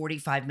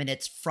 45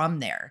 minutes from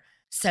there.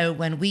 So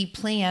when we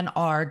plan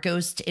our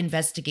ghost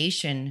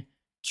investigation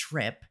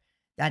trip,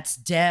 that's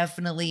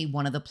definitely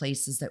one of the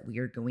places that we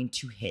are going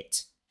to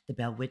hit, the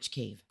Bell Witch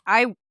Cave.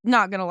 I'm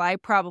not going to lie,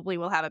 probably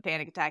will have a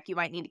panic attack. You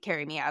might need to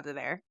carry me out of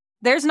there.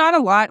 There's not a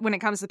lot when it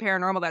comes to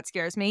paranormal that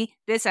scares me.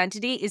 This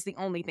entity is the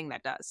only thing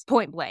that does.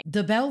 Point blank.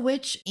 The Bell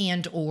Witch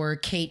and or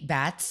Kate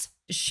Batts,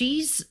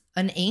 she's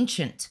an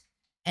ancient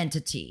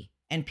entity,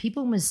 and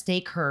people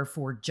mistake her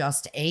for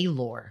just a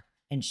lore,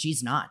 and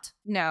she's not.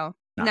 No,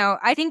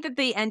 I think that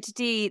the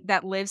entity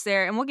that lives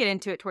there, and we'll get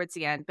into it towards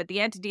the end, but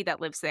the entity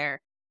that lives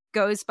there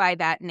goes by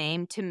that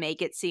name to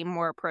make it seem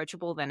more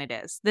approachable than it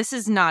is. This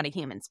is not a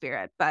human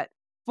spirit, but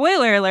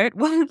spoiler alert.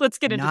 Well, let's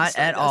get into Not the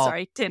story. at all.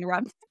 Sorry to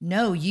interrupt.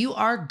 No, you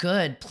are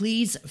good.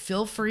 Please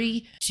feel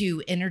free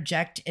to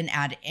interject and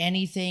add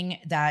anything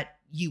that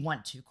you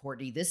want to,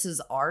 Courtney. This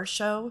is our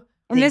show.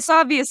 And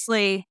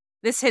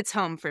this hits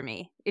home for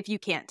me, if you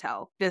can't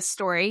tell. This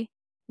story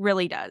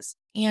really does.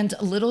 And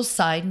a little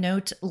side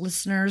note,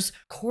 listeners,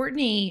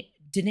 Courtney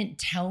didn't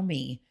tell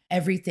me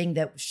everything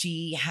that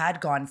she had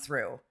gone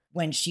through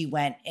when she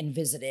went and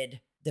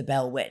visited the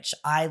Bell Witch.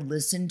 I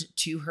listened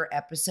to her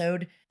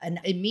episode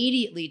and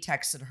immediately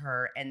texted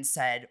her and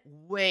said,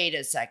 wait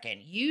a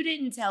second, you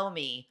didn't tell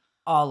me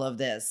all of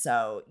this.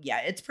 So yeah,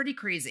 it's pretty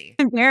crazy.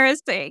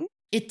 Embarrassing.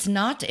 It's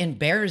not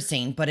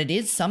embarrassing, but it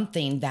is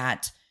something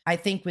that I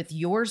think with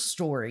your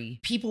story,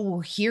 people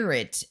will hear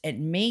it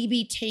and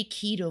maybe take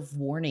heed of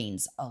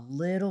warnings a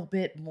little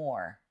bit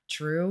more.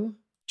 True?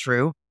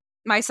 True.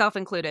 Myself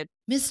included.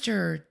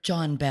 Mr.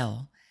 John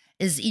Bell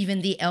is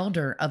even the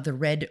elder of the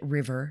Red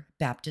River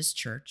Baptist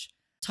Church.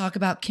 Talk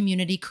about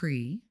community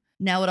Cree.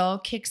 Now it all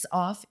kicks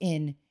off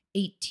in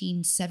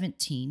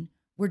 1817,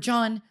 where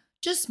John,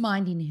 just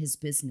minding his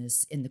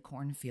business in the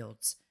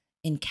cornfields,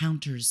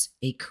 encounters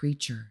a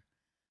creature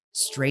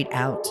straight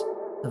out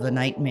of a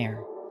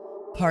nightmare.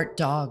 Part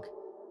dog,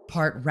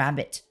 part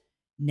rabbit.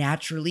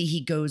 Naturally,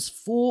 he goes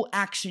full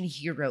action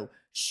hero,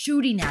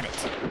 shooting at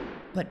it.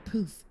 But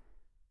poof,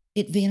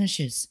 it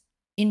vanishes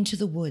into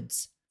the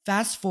woods.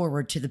 Fast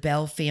forward to the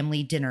Bell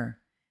family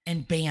dinner,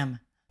 and bam,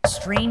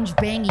 strange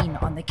banging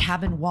on the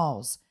cabin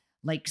walls,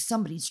 like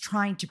somebody's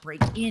trying to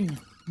break in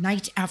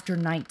night after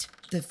night.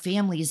 The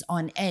family is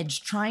on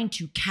edge trying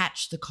to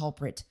catch the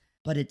culprit,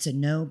 but it's a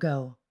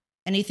no-go.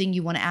 Anything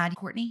you want to add,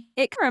 Courtney?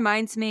 It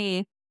reminds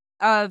me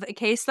of a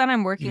case that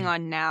I'm working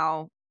on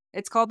now.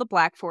 It's called the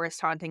Black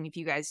Forest Haunting, if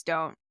you guys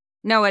don't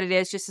know what it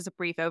is, just as a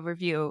brief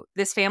overview.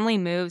 This family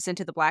moves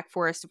into the Black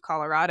Forest of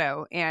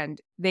Colorado, and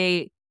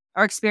they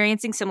are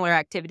experiencing similar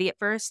activity at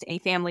first. A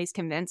family's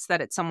convinced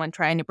that it's someone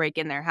trying to break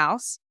in their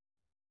house.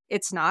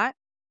 It's not.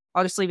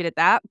 I'll just leave it at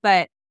that.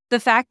 But the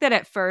fact that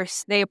at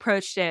first they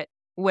approached it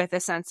with a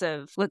sense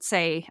of, let's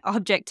say,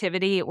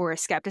 objectivity or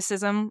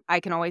skepticism, I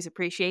can always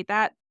appreciate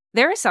that.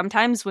 There are some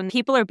times when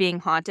people are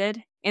being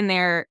haunted and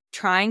they're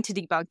trying to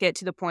debunk it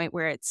to the point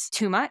where it's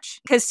too much.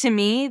 Because to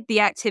me, the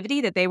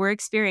activity that they were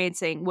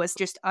experiencing was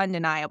just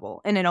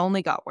undeniable, and it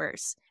only got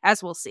worse,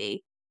 as we'll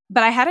see.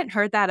 But I hadn't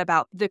heard that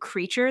about the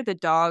creature, the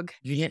dog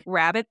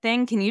rabbit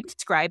thing. Can you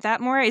describe that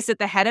more? Is it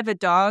the head of a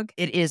dog?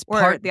 It is Or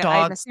part I'm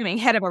dog, assuming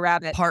head of a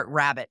rabbit. part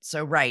rabbit.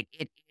 So, right.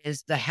 It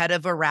is the head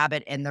of a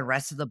rabbit and the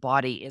rest of the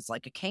body is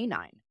like a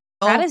canine.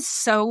 That is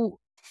so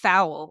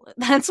foul.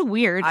 That's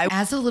weird.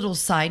 As a little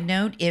side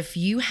note, if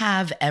you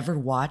have ever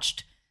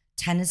watched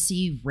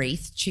Tennessee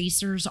Wraith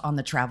Chasers on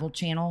the Travel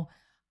Channel,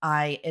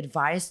 I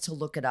advise to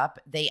look it up.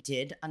 They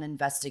did an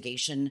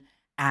investigation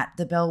at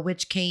the Bell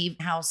Witch Cave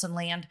House and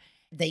Land.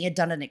 They had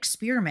done an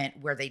experiment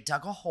where they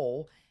dug a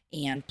hole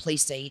and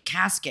placed a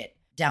casket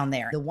down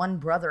there. The one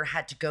brother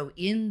had to go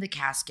in the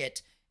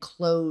casket,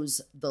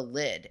 close the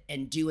lid,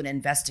 and do an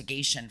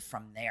investigation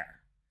from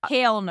there.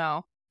 Hell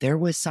no. There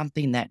was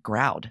something that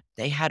growled.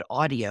 They had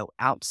audio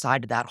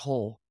outside of that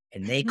hole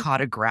and they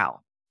caught a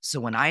growl. So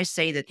when I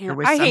say that there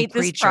was some hate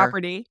creature, this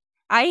property.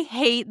 I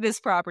hate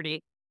this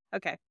property.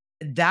 Okay.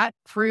 that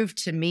proved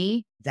to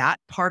me that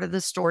part of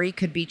the story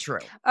could be true.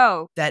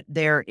 Oh. That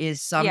there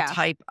is some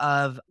type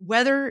of,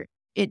 whether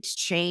it's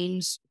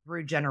changed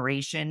through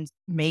generations,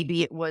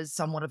 maybe it was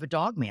somewhat of a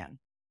dog man.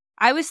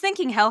 I was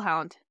thinking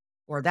hellhound.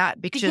 Or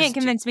that, because you can't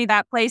convince me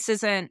that place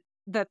isn't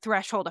the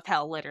threshold of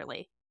hell,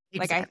 literally.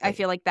 Exactly. Like, I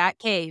feel like that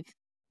cave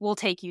will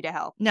take you to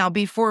hell. Now,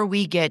 before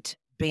we get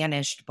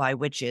banished by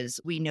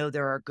witches, we know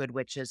there are good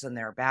witches and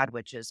there are bad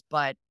witches,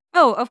 but...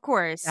 Oh, of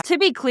course. To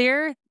be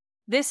clear,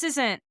 this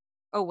isn't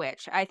a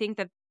witch. I think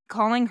that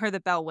calling her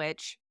the Bell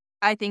Witch,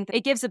 I think that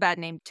it gives a bad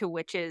name to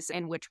witches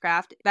and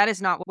witchcraft. That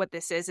is not what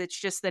this is. It's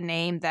just the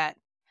name that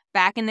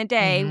back in the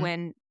day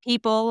when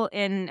people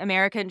in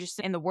America and just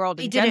in the world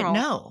in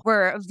general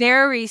were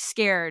very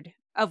scared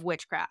of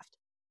witchcraft.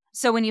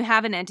 So when you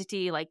have an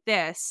entity like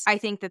this, I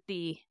think that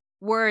the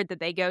word that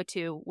they go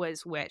to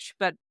was witch.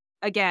 But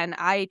again,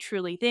 I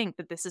truly think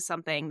that this is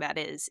something that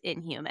is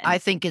inhuman. I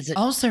think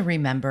also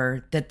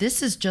remember that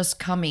this is just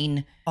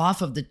coming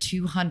off of the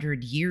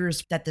 200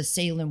 years that the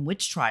Salem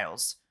witch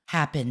trials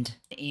happened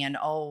and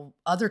all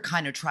other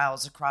kind of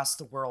trials across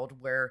the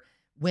world where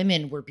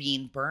women were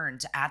being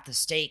burned at the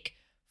stake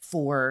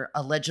for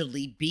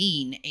allegedly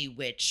being a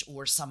witch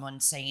or someone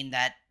saying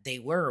that they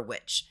were a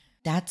witch.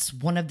 That's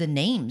one of the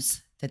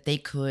names that they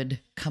could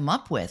come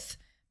up with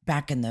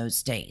back in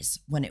those days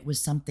when it was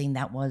something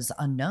that was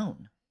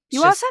unknown.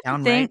 You also have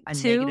to think, a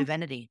too, negative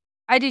entity.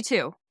 I do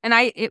too. And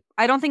I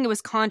don't think it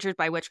was conjured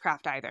by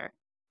witchcraft either.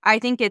 I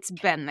think it's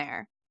been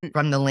there.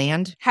 From the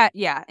land?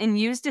 And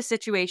used a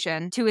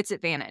situation to its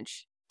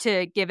advantage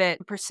to give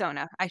it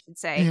persona, I should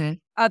say,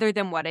 other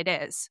than what it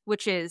is,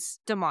 which is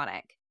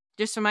demonic,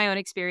 just from my own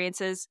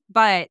experiences.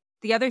 But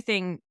the other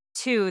thing,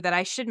 too, that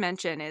I should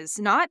mention is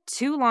not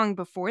too long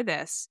before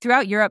this,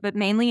 throughout Europe, but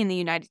mainly in the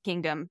United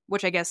Kingdom,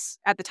 which I guess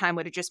at the time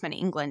would have just been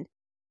England,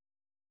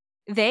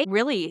 they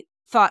really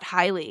thought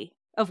highly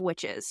of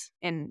witches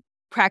and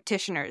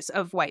practitioners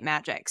of white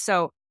magic.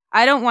 So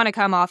I don't want to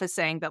come off as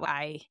saying that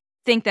I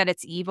think that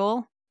it's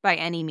evil by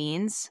any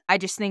means. I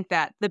just think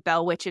that the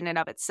Bell Witch in and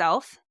of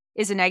itself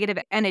is a negative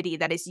entity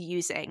that is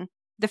using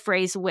the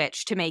phrase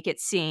witch to make it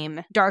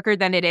seem darker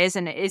than it is,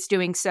 and it is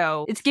doing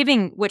so. It's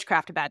giving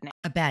witchcraft a bad name.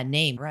 A bad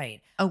name,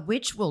 right. A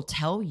witch will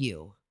tell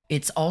you.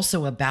 It's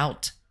also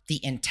about the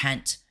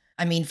intent.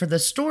 I mean, for the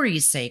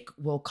story's sake,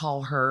 we'll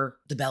call her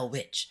the Bell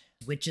Witch.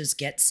 Witches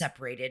get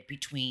separated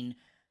between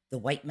the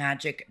white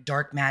magic,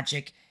 dark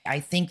magic. I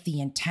think the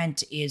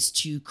intent is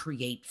to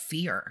create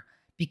fear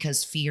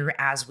because fear,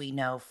 as we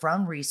know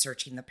from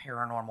researching the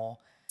paranormal,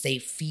 they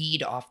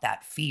feed off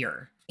that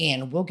fear.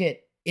 And we'll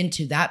get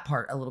into that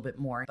part a little bit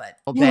more, but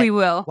we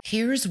will.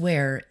 Here's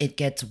where it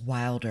gets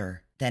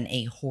wilder than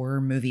a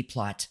horror movie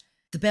plot.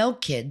 The Bell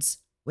kids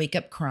wake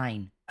up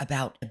crying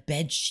about a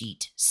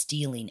bedsheet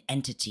stealing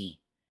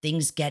entity.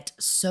 Things get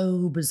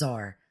so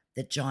bizarre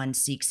that John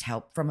seeks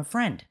help from a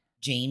friend,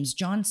 James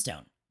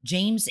Johnstone.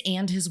 James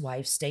and his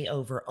wife stay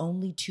over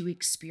only to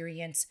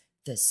experience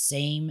the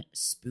same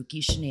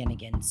spooky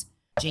shenanigans.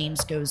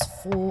 James goes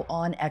full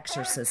on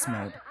exorcist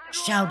mode,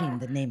 shouting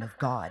the name of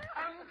God,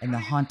 and the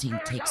haunting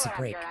takes a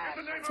break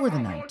for the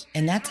night.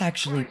 And that's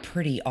actually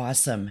pretty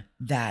awesome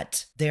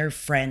that their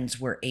friends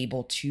were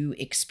able to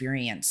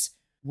experience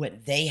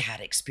what they had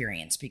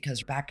experienced,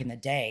 because back in the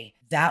day,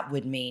 that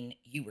would mean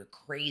you were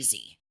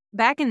crazy.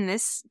 Back in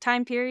this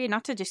time period,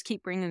 not to just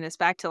keep bringing this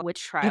back to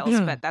witch trials,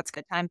 but that's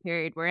the time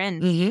period we're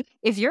in.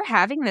 If you're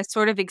having this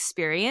sort of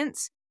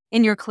experience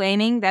and you're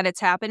claiming that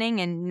it's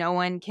happening and no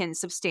one can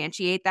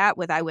substantiate that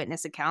with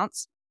eyewitness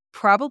accounts,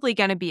 probably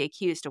going to be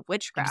accused of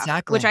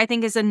witchcraft, which I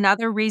think is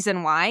another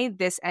reason why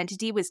this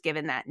entity was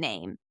given that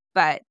name.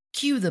 But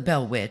cue the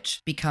Bell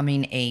Witch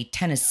becoming a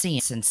Tennessee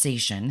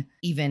sensation.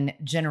 Even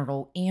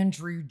General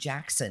Andrew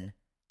Jackson,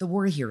 the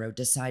war hero,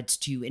 decides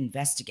to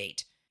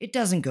investigate. It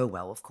doesn't go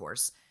well, of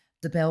course.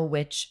 The Bell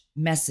Witch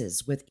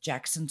messes with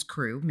Jackson's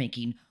crew,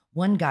 making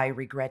one guy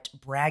regret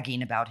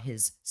bragging about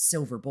his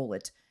silver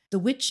bullet. The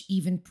witch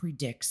even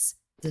predicts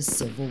the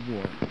Civil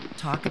War.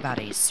 Talk about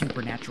a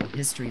supernatural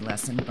history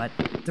lesson, but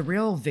the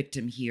real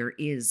victim here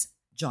is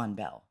John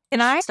Bell.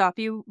 Can I stop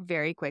you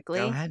very Go quickly,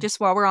 ahead. just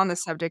while we're on the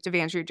subject of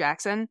Andrew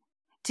Jackson?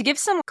 To give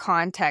some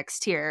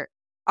context here,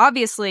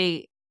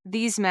 obviously,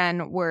 these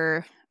men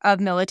were of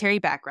military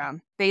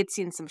background. They had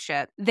seen some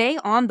shit. They,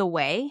 on the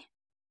way,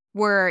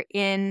 were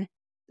in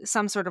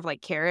some sort of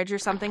like carriage or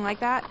something like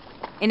that.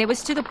 And it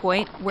was to the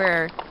point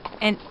where,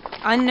 and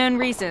unknown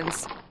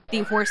reasons,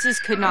 the horses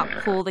could not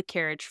pull the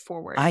carriage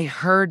forward. I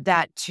heard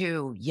that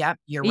too. Yep,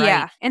 you're right.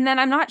 Yeah. And then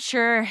I'm not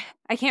sure,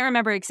 I can't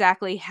remember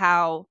exactly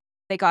how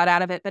they got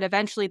out of it, but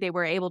eventually they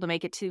were able to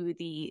make it to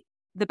the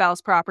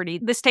Bell's property.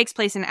 This takes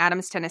place in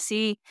Adams,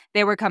 Tennessee.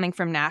 They were coming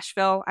from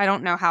Nashville. I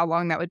don't know how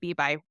long that would be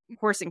by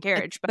horse and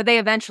carriage, but they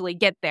eventually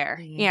get there.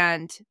 Mm-hmm.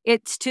 And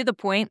it's to the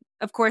point,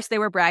 of course, they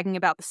were bragging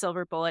about the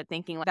silver bullet,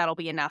 thinking like, that'll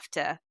be enough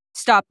to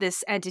stop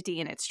this entity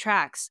in its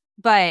tracks.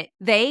 But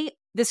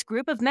this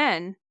group of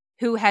men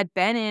who had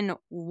been in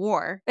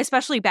war,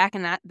 especially back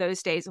in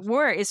those days,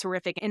 war is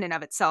horrific in and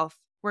of itself,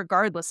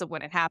 regardless of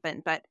when it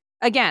happened. But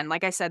again,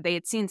 like I said, they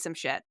had seen some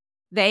shit.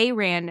 They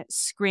ran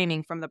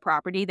screaming from the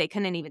property. They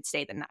couldn't even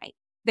stay the night.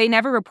 They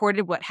never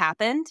reported what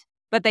happened,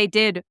 but they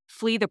did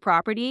flee the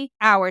property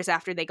hours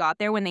after they got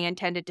there when they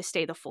intended to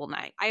stay the full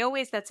night.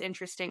 That's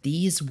interesting.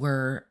 These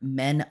were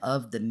men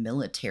of the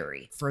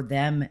military. For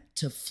them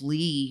to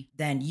flee,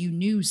 then you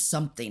knew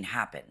something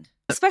happened.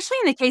 Especially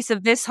in the case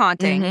of this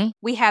haunting,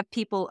 we have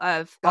people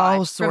of God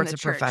all sorts from the of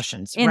church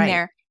professions in right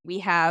there. We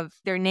have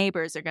their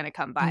neighbors are going to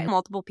come by.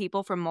 Multiple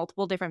people from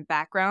multiple different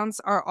backgrounds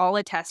are all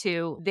attest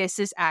to this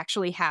is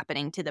actually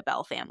happening to the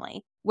Bell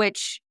family,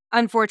 which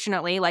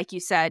unfortunately, like you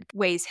said,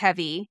 weighs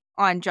heavy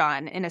on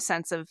John in a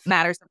sense of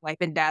matters of life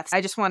and death. I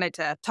just wanted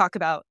to talk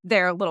about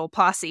their little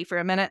posse for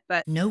a minute,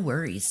 but no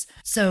worries.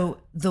 So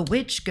the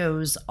witch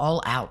goes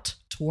all out,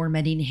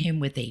 tormenting him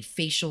with a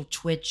facial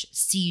twitch,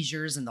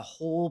 seizures, and the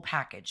whole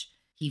package.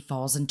 He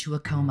falls into a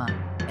coma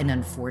and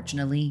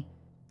unfortunately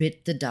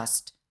bit the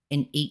dust in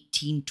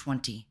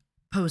 1820.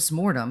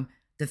 Post-mortem,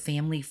 the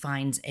family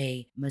finds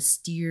a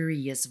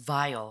mysterious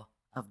vial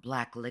of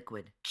black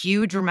liquid.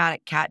 Cue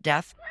dramatic cat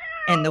death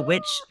and the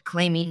witch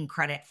claiming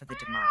credit for the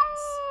demise.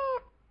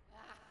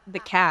 The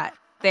cat,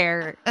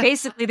 they're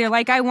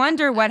like, I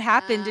wonder what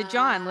happened to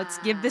John. Let's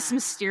give this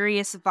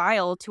mysterious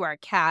vial to our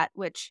cat,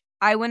 which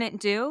I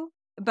wouldn't do.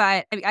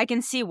 But I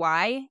can see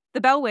why.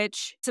 The Bell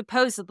Witch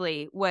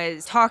supposedly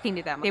was talking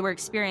to them. They were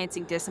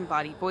experiencing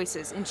disembodied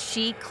voices, and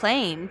she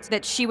claimed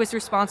that she was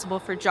responsible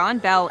for John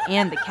Bell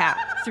and the cat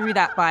through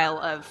that vial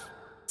of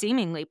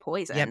seemingly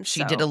poison. Yep,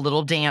 she did a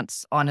little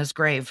dance on his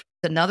grave.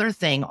 Another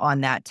thing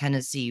on that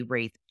Tennessee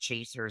Wraith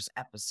Chasers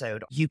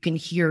episode, you can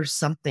hear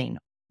something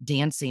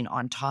dancing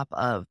on top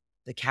of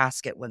the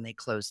casket when they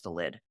close the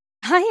lid.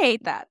 I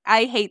hate that.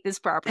 I hate this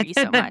property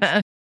so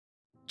much.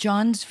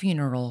 John's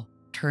funeral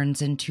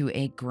turns into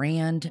a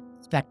grand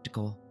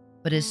spectacle,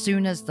 but as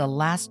soon as the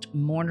last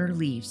mourner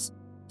leaves,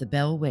 the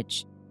Bell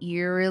Witch,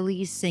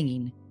 eerily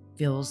singing,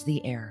 fills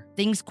the air.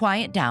 Things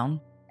quiet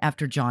down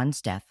after John's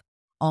death,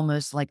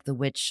 almost like the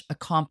witch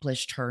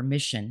accomplished her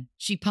mission.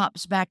 She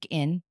pops back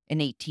in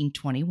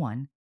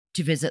 1821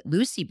 to visit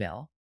Lucy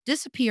Bell,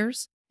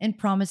 disappears, and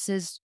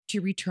promises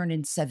to return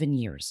in 7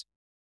 years.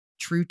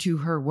 True to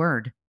her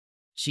word,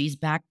 she's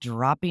back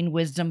dropping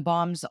wisdom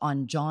bombs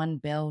on John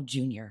Bell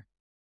Jr.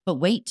 But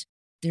wait,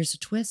 there's a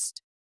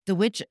twist. The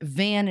witch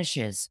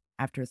vanishes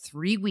after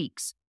 3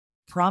 weeks,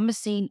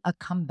 promising a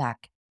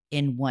comeback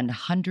in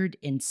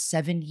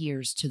 107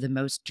 years to the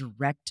most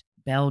direct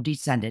Bell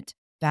descendant.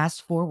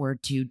 Fast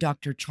forward to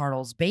Dr.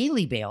 Charles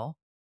Bailey Bell,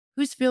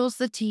 who spills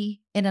the tea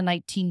in a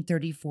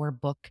 1934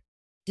 book.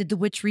 Did the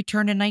witch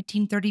return in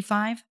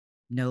 1935?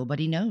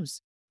 Nobody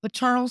knows. But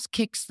Charles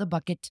kicks the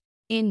bucket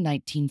in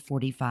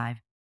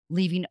 1945,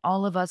 leaving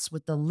all of us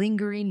with the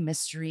lingering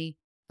mystery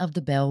of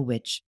the Bell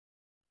Witch.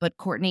 But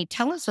Courtney,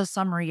 tell us a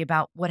summary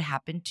about what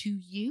happened to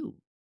you.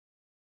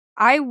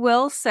 I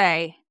will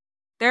say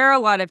there are a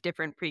lot of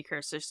different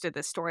precursors to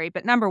this story,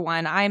 but number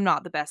one, I am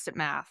not the best at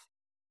math.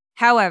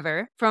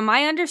 However, from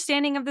my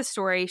understanding of the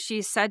story,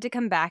 she's said to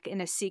come back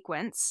in a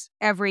sequence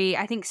every,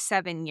 I think,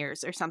 7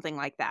 years or something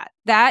like that.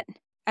 That,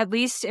 at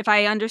least if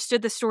I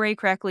understood the story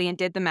correctly and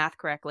did the math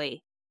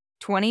correctly,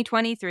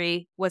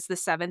 2023 was the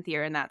 7th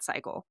year in that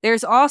cycle.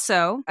 There's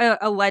also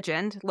a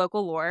legend,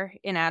 local lore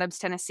in Adams,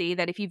 Tennessee,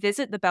 that if you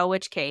visit the Bell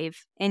Witch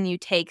Cave and you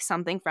take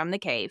something from the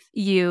cave,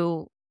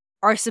 you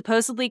are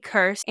supposedly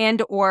cursed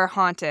and or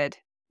haunted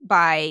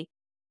by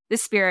the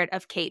spirit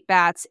of Kate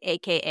Batts,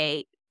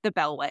 aka the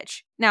Bell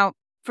Witch. Now,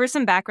 for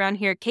some background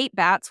here, Kate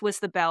Batts was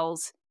the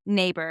Bell's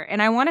neighbor,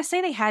 and I want to say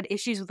they had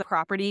issues with the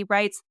property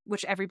rights,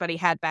 which everybody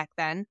had back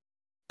then,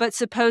 but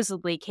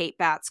supposedly Kate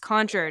Batts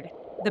conjured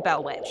the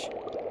Bell Witch.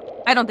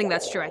 I don't think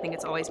that's true. I think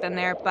it's always been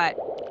there, but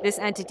this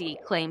entity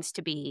claims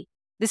to be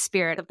the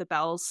spirit of the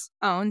Bells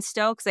own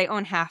still, because they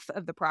own half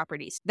of the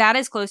properties. That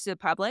is close to the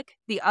public.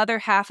 The other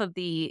half of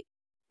the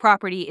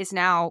property is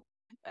now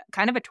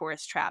kind of a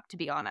tourist trap, to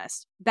be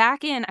honest.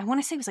 Back in, I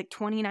want to say it was like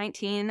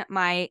 2019,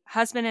 my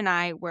husband and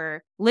I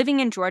were living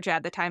in Georgia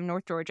at the time,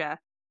 North Georgia,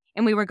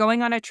 And we were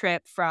going on a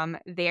trip from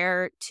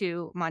there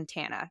to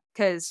Montana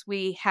because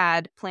we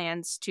had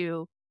plans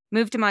to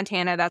move to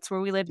Montana. That's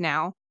where we live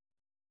now.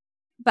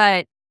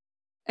 But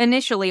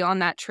initially on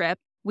that trip,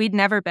 we'd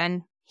never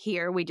been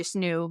here. We just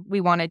knew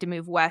we wanted to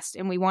move west,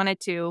 and we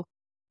wanted to,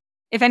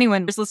 if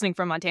anyone was listening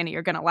from Montana,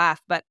 you're going to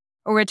laugh, but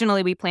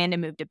originally we planned to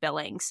move to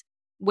Billings,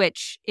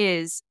 which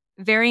is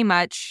very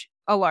much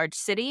a large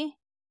city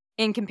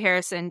in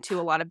comparison to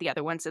a lot of the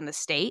other ones in the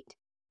state.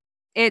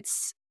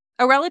 It's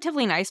a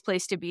relatively nice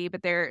place to be,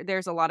 but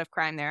there's a lot of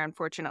crime there,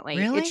 unfortunately.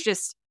 Really? It's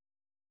just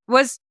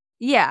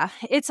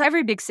it's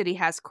every big city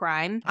has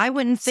crime. I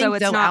wouldn't think, So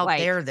it's though, not out like-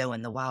 there, though,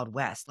 in the Wild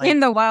West. In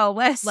the Wild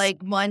West.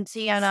 Like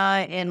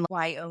Montana and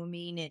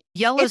Wyoming. And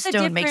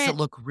Yellowstone makes it different-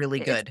 look really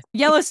good.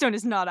 Yellowstone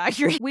is not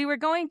accurate. We were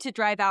going to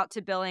drive out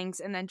to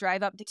Billings and then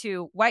drive up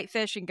to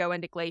Whitefish and go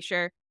into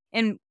Glacier.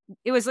 And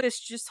it was this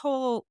just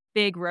whole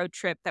big road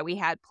trip that we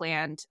had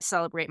planned to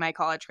celebrate my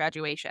college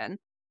graduation.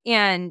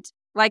 And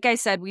like I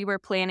said, we were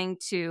planning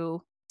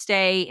to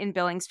stay in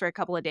Billings for a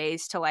couple of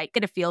days to like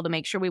get a feel to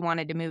make sure we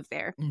wanted to move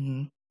there.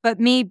 Mm-hmm. But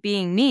me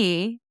being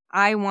me,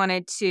 I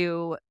wanted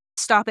to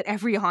stop at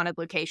every haunted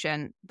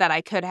location that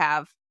I could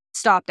have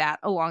stopped at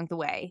along the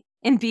way.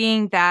 And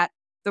being that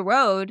the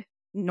road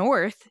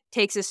north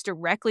takes us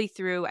directly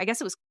through, I guess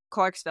it was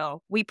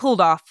Clarksville, we pulled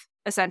off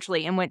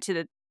essentially and went to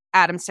the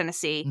Adams,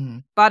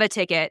 Tennessee, bought a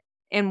ticket,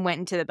 and went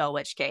into the Bell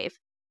Witch Cave.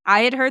 I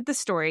had heard the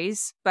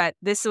stories, but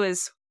this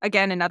was,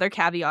 again, another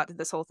caveat to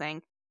this whole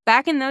thing.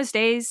 Back in those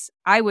days,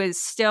 I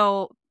was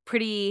still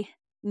pretty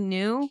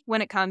new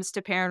when it comes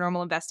to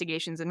paranormal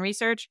investigations and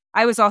research.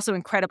 I was also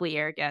incredibly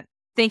arrogant,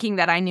 thinking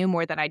that I knew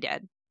more than I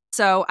did.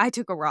 So I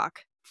took a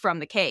rock from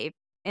the cave.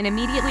 And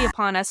immediately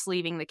upon us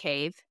leaving the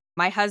cave,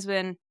 my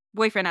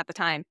boyfriend at the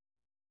time,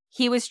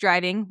 he was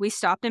driving. We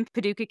stopped in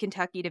Paducah,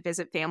 Kentucky to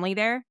visit family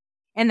there.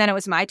 And then it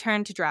was my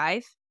turn to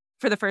drive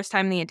for the first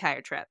time the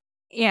entire trip.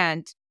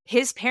 And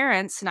his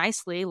parents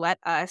nicely let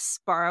us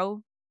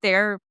borrow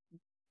their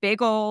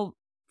big old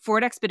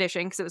Ford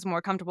Expedition because it was a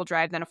more comfortable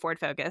drive than a Ford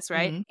Focus,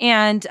 right? Mm-hmm.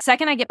 And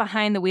second I get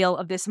behind the wheel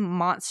of this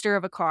monster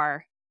of a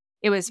car,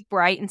 it was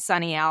bright and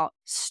sunny out.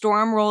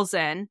 Storm rolls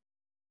in,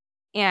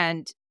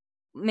 and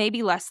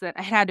it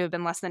had to have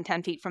been less than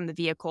 10 feet from the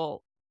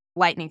vehicle,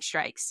 lightning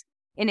strikes,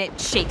 and it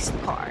shakes the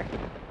car.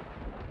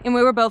 And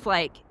we were both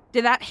like,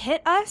 did that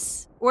hit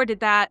us or did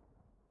that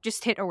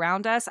just hit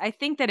around us? I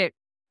think that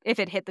if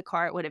it hit the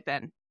car, it would have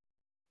been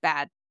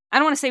bad. I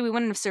don't want to say we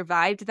wouldn't have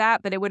survived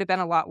that, but it would have been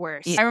a lot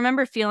worse. Yeah. I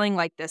remember feeling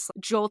like this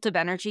jolt of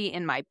energy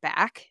in my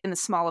back, in the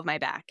small of my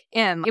back.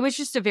 And it was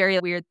just a very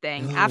weird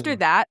thing. Ooh. After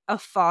that, a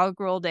fog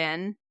rolled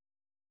in.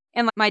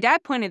 And my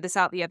dad pointed this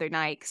out the other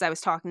night because I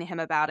was talking to him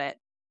about it.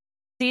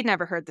 He'd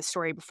never heard the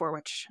story before,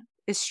 which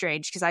is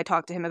strange because I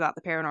talk to him about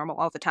the paranormal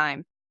all the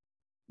time.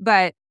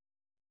 But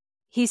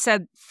he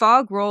said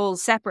fog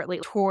rolls separately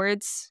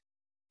towards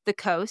the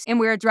coast, and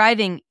we were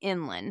driving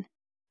inland.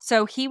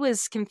 So he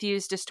was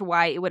confused as to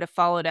why it would have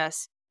followed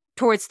us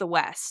towards the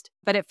west,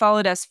 but it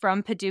followed us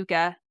from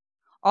Paducah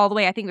all the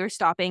way. I think we were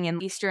stopping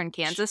in eastern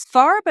Kansas,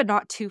 far but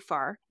not too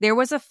far. There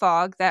was a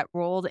fog that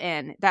rolled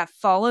in that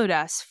followed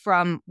us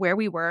from where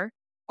we were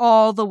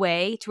all the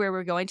way to where we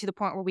were going, to the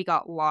point where we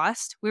got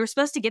lost. We were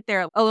supposed to get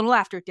there a little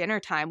after dinner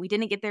time. We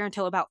didn't get there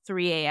until about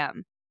 3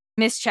 a.m.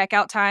 Missed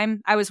checkout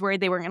time. I was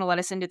worried they weren't going to let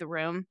us into the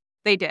room.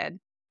 They did.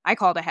 I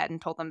called ahead and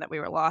told them that we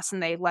were lost,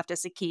 and they left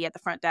us a key at the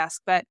front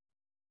desk, but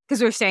because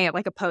we were staying at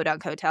like a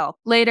podunk hotel.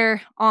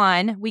 Later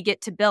on, we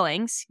get to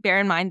Billings. Bear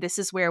in mind, this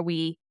is where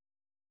we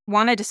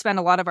wanted to spend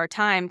a lot of our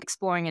time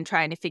exploring and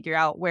trying to figure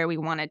out where we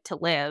wanted to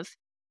live,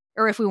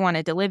 or if we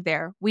wanted to live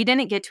there. We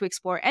didn't get to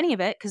explore any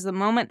of it because the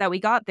moment that we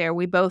got there,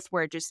 we both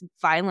were just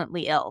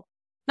violently ill.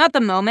 Not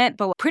the moment,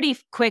 but pretty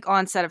quick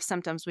onset of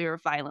symptoms, we were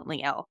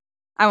violently ill.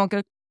 I won't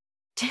go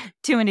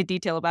too into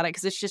detail about it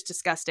because it's just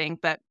disgusting,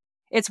 but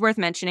it's worth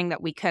mentioning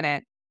that we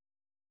couldn't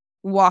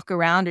walk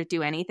around or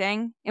do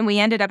anything. And we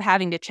ended up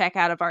having to check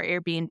out of our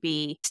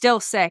Airbnb still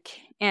sick,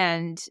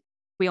 and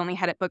we only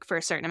had it booked for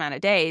a certain amount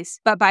of days.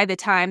 But by the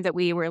time that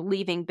we were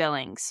leaving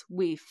Billings,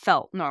 we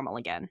felt normal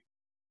again,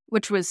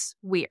 which was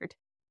weird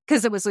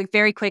because it was like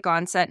very quick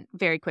onset,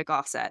 very quick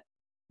offset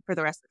for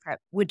the rest of the trip.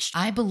 Which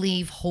I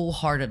believe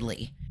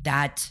wholeheartedly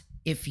that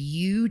if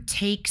you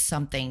take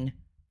something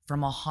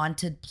from a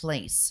haunted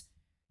place,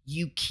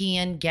 you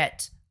can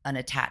get an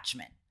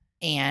attachment.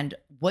 And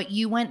what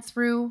you went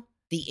through,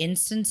 the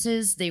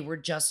instances, they were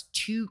just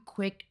too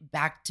quick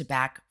back to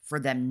back for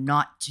them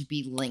not to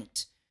be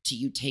linked to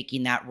you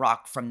taking that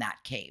rock from that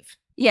cave.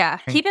 Yeah.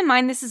 Keep in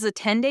mind, this is a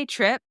 10-day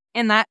trip.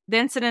 And the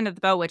incident of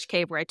the Bell Witch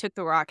Cave where I took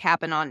the rock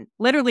happened on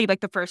literally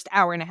like the first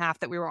hour and a half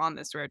that we were on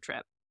this road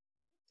trip.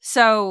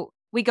 So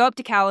we go up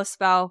to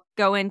Kalispell,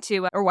 go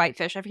into, or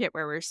Whitefish, I forget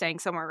where we were staying,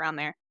 somewhere around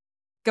there.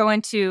 Go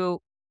into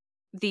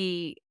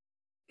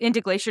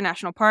Glacier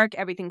National Park,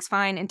 everything's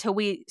fine until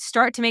we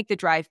start to make the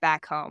drive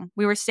back home.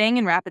 We were staying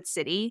in Rapid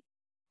City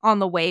on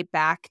the way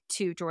back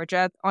to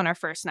Georgia on our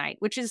first night,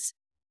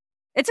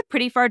 it's a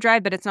pretty far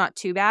drive, but it's not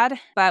too bad.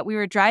 But we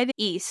were driving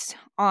east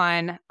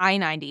on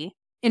I-90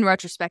 In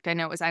retrospect, I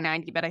know it was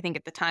I-90, but I think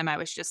at the time I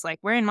was just like,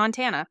 we're in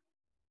Montana.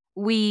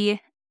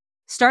 We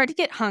start to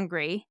get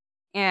hungry.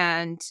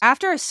 And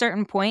after a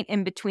certain point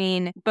in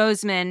between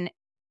Bozeman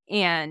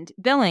and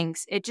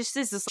Billings, it just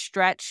is this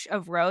stretch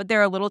of road.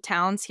 There are little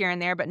towns here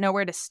and there, but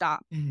nowhere to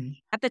stop. Mhm.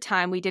 At the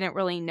time, we didn't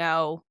really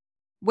know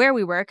where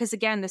we were because,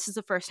 again, this is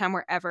the first time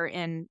we're ever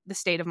in the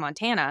state of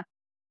Montana.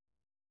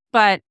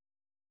 But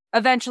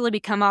eventually we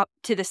come up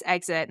to this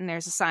exit and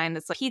there's a sign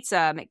that's like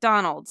pizza,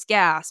 McDonald's,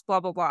 gas, blah,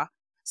 blah, blah.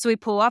 So we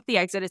pull off the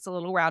exit. It's a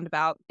little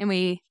roundabout and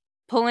we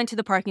pull into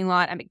the parking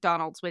lot at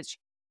McDonald's, which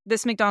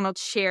this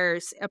McDonald's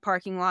shares a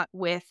parking lot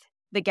with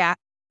the gas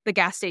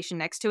station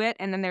next to it.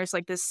 And then there's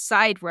like this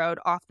side road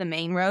off the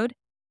main road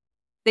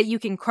that you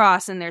can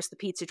cross. And there's the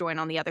pizza joint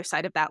on the other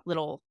side of that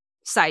little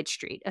side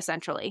street,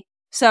 essentially.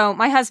 So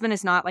my husband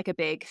is not like a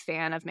big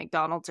fan of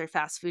McDonald's or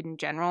fast food in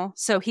general.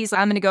 So he's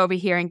like, I'm going to go over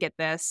here and get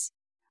this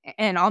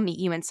and I'll meet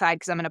you inside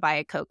because I'm going to buy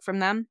a Coke from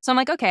them. So I'm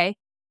like, okay.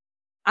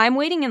 I'm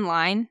waiting in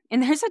line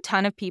and there's a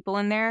ton of people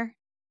in there.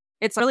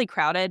 It's really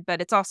crowded,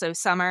 but it's also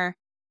summer.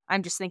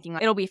 I'm just thinking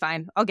like, it'll be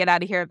fine. I'll get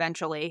out of here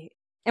eventually.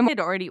 And we had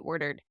already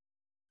ordered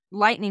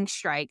lightning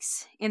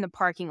strikes in the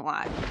parking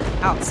lot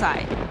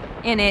outside.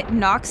 And it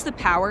knocks the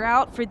power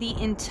out for the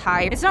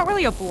entire, it's not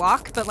really a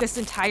block, but like this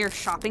entire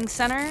shopping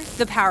center,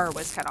 the power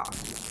was cut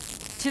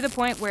off. To the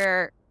point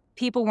where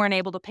people weren't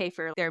able to pay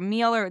for their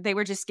meal or they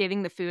were just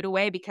giving the food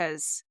away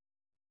because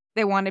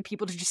they wanted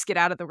people to just get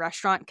out of the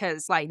restaurant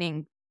because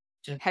lightning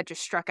had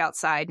just struck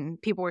outside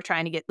and people were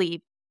trying to leave.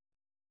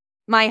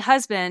 My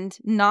husband,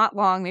 not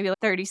long, maybe like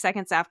 30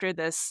 seconds after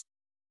this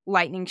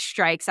lightning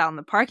strikes out in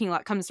the parking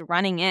lot, comes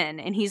running in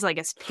and he's like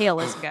as pale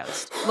as a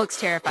ghost, looks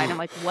terrified. I'm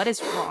like, what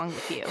is wrong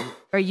with you?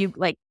 Are you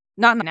like,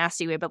 not in a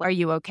nasty way, but are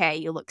you okay?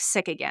 You look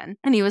sick again.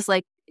 And he was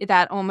like,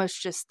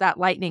 that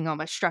lightning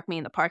almost struck me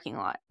in the parking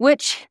lot,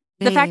 which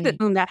the fact that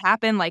boom, that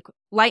happened, like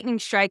lightning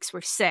strikes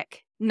were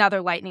sick.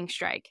 Another lightning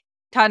strike.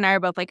 Todd and I are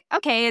both like,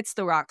 okay, it's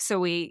the rock. So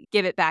we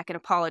give it back and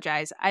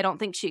apologize. I don't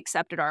think she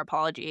accepted our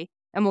apology.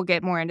 And we'll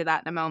get more into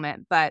that in a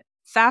moment. But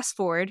fast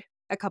forward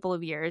a couple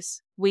of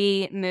years,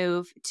 we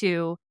move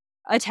to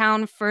a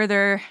town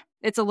further.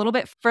 It's a little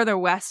bit further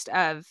west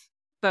of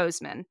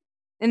Bozeman.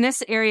 And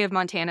this area of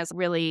Montana is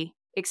really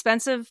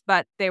expensive,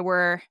 but there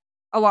were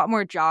a lot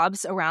more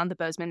jobs around the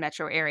Bozeman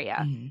metro area.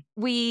 Mm-hmm.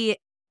 We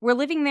were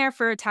living there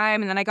for a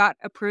time, and then I got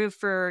approved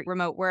for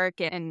remote work,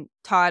 and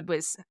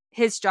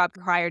his job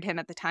required him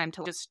at the time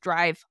to just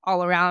drive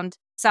all around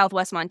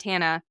Southwest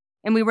Montana.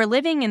 And we were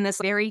living in this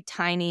very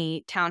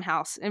tiny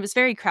townhouse. It was a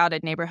very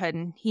crowded neighborhood,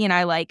 and he and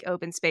I like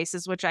open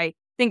spaces, which I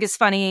think is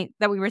funny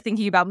that we were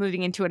thinking about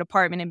moving into an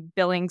apartment in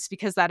Billings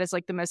because that is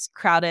like the most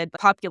crowded,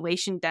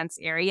 population-dense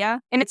area.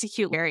 And it's a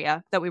cute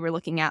area that we were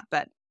looking at,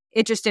 but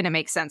it just didn't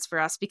make sense for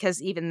us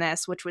because even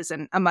this, which was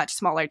in a much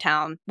smaller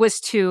town, was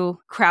too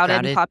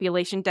crowded. And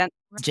population-dense.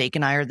 Jake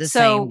and I are the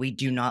same. We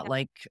do not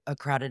like a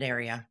crowded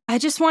area. I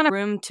just want a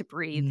room to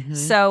breathe. Mm-hmm.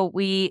 So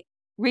we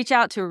reach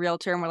out to a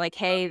realtor and we're like,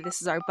 hey,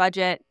 this is our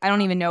budget. I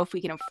don't even know if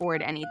we can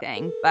afford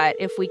anything, but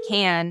if we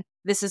can,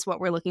 this is what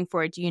we're looking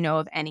for. Do you know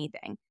of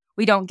anything?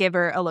 We don't give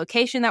her a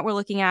location that we're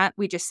looking at.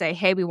 We just say,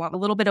 hey, we want a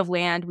little bit of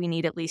land. We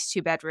need at least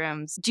 2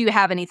 bedrooms. Do you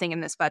have anything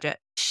in this budget?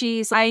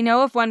 I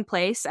know of one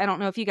place. I don't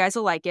know if you guys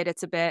will like it.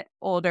 It's a bit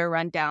older,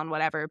 run down,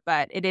 whatever,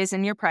 but it is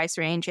in your price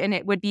range and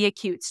it would be a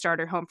cute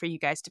starter home for you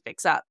guys to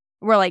fix up.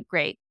 We're like,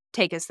 great,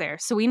 take us there.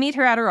 So we meet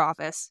her at her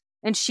office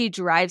and she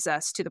drives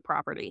us to the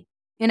property.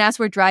 And as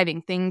we're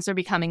driving, things are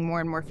becoming more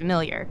and more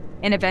familiar.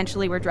 And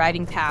eventually we're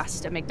driving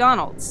past a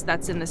McDonald's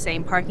that's in the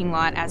same parking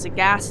lot as a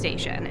gas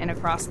station. And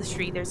across the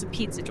street, there's a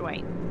pizza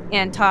joint.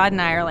 And Todd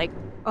and I are like,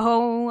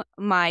 oh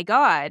my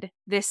God,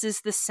 this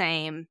is the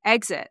same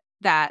exit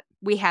that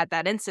we had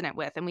that incident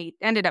with. And we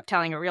ended up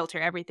telling a realtor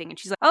everything. And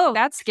she's like, oh,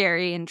 that's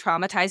scary and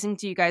traumatizing.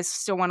 Do you guys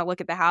still want to look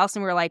at the house?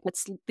 And we're like,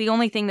 it's the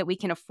only thing that we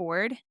can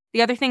afford.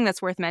 The other thing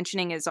that's worth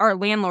mentioning is our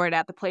landlord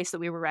at the place that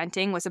we were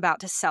renting was about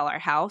to sell our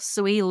house.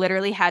 So we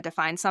literally had to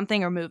find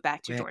something or move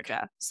back to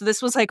Georgia. So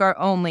this was like our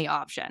only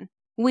option.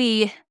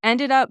 We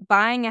ended up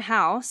buying a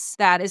house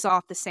that is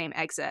off the same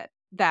exit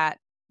that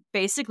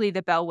basically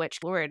the Bell Witch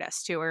lured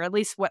us to, or at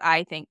least what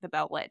I think the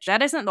Bell Witch.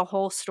 That isn't the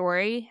whole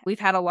story.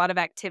 We've had a lot of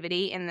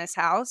activity in this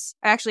house.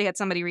 I actually had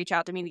somebody reach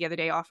out to me the other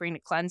day offering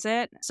to cleanse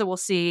it. So we'll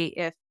see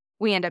if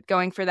we end up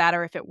going for that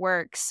or if it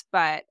works.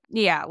 But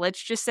yeah,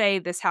 let's just say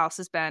this house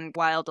has been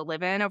wild to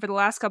live in over the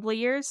last couple of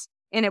years.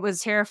 And it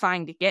was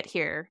terrifying to get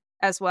here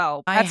as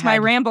well. That's my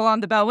ramble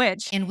on the Bell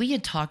Witch. And we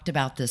had talked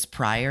about this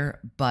prior,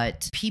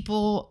 but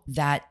people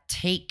that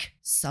take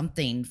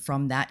something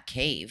from that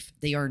cave,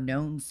 they are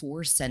known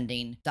for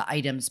sending the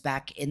items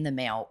back in the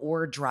mail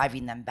or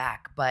driving them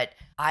back. But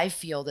I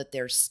feel that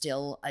there's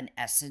still an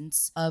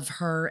essence of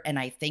her. And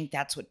I think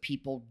that's what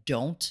people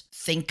don't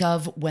think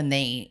of when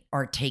they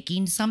are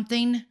taking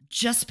something.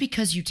 Just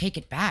because you take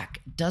it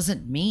back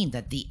doesn't mean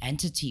that the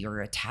entity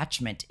or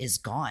attachment is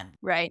gone.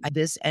 Right.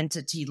 This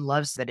entity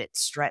loves that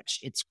it's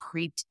stretched. It's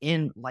creeped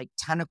in like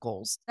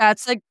tentacles.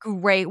 That's a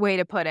great way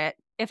to put it.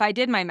 If I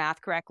did my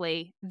math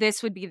correctly,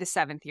 this would be the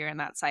 7th year in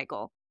that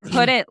cycle.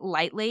 put it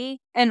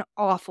lightly, an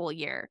awful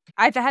year.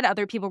 I've had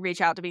other people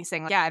reach out to me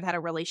saying, like, yeah, I've had a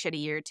really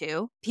shitty year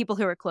too. People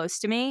who are close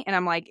to me. And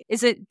I'm like,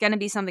 is it going to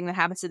be something that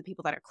happens to the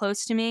people that are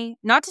close to me?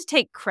 Not to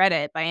take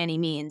credit by any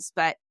means,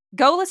 but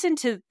go listen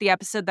to the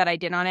episode that I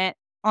did on it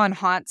on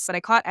haunts that I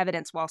caught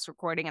evidence whilst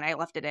recording and I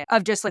left it in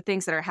of just like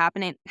things that are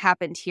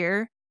happened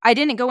here. I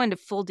didn't go into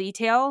full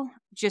detail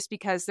just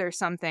because there's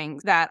some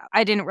things that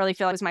I didn't really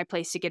feel it was my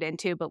place to get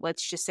into, but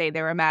let's just say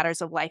there are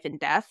matters of life and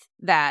death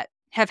that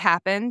have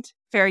happened.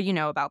 Fair, you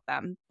know about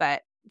them,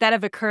 but that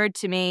have occurred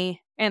to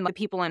me and the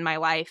people in my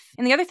life.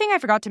 And the other thing I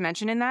forgot to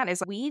mention in that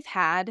is we've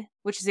had,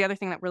 which is the other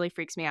thing that really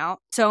freaks me out,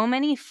 so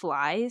many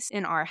flies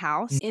in our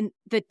house in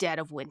the dead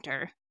of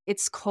winter.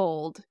 It's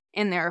cold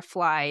and there are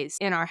flies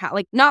in our house.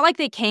 Like, not like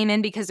they came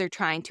in because they're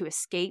trying to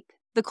escape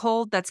the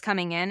cold that's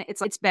coming in.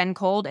 It's like it's been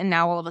cold and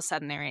now all of a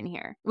sudden they're in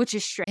here, which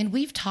is strange. And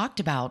we've talked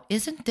about,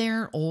 isn't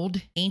there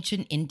old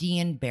ancient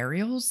Indian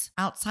burials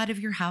outside of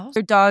your house?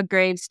 They're dog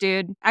graves,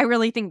 dude. I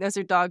really think those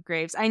are dog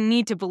graves. I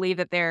need to believe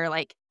that they're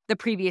like the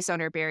previous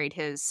owner buried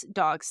his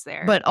dogs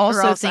there. But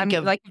also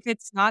like, if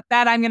it's not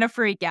that, I'm going to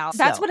freak out.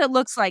 That's what it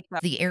looks like, though.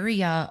 The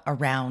area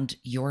around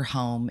your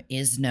home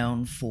is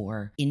known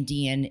for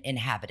Indian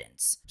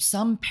inhabitants.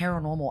 Some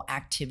paranormal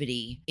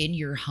activity in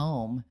your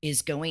home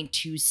is going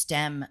to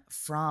stem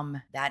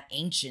from that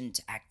ancient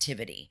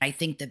activity. I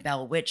think the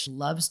Bell Witch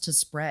loves to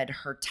spread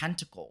her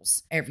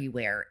tentacles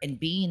everywhere. And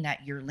being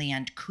that your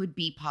land could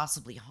be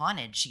possibly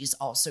haunted, she's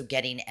also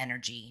getting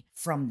energy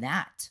from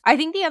that. I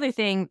think the other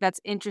thing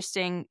that's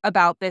interesting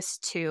about this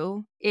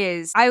too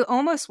is I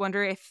almost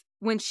wonder if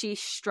when she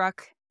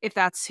struck, if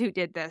that's who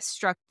did this,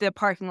 struck the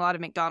parking lot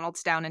of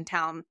McDonald's down in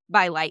town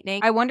by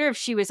lightning. I wonder if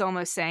she was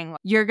almost saying,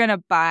 you're going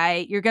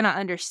to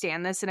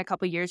understand this in a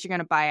couple of years. You're going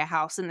to buy a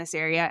house in this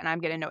area and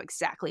I'm going to know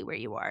exactly where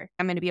you are.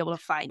 I'm going to be able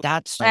to find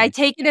you. I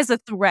take it as a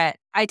threat.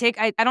 I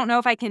don't know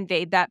if I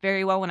conveyed that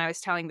very well when I was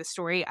telling the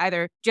story,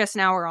 either just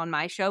now or on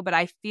my show, but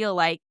I feel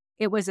like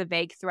it was a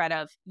vague threat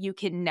of, you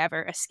can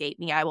never escape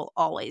me. I will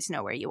always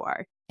know where you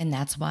are. And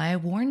that's why I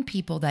warn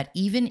people that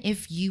even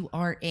if you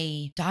are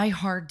a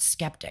diehard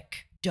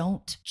skeptic,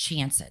 don't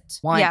chance it.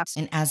 Yes.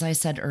 And as I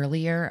said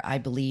earlier, I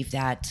believe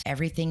that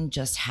everything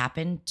just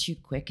happened too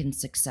quick in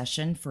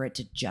succession for it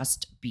to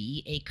just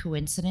be a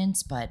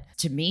coincidence. But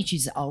to me,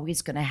 she's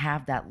always going to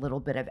have that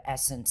little bit of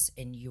essence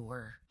in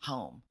your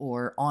home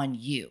or on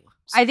you.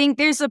 I think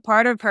there's a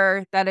part of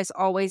her that is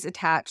always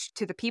attached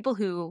to the people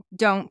who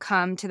don't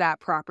come to that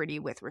property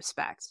with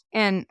respect.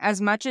 And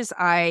as much as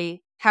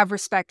I have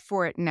respect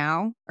for it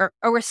now, or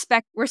a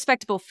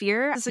respectable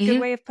fear is a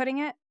good way of putting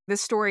it, the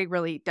story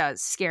really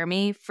does scare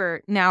me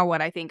for now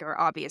what I think are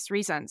obvious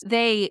reasons.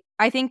 I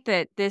think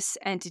that this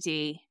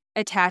entity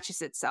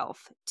attaches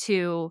itself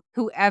to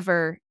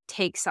whoever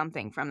takes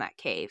something from that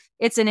cave.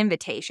 It's an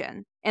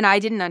invitation. And I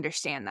didn't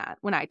understand that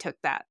when I took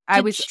that.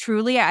 I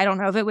don't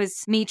know if it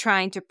was me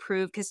trying to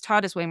prove, because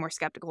Todd is way more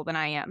skeptical than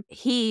I am.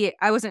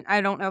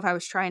 I don't know if I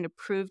was trying to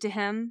prove to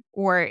him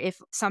or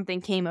if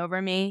something came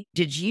over me.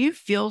 Did you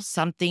feel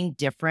something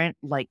different,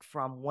 like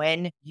from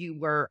when you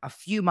were a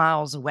few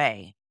miles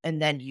away and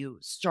then you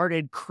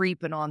started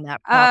creeping on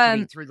that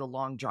property through the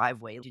long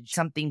driveway? Did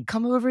something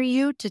come over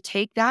you to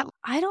take that?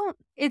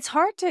 It's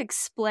hard to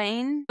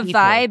explain the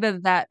vibe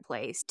of that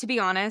place. To be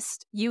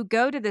honest, you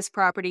go to this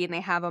property and they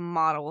have a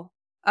model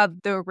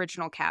of the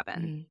original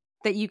cabin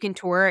that you can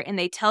tour, and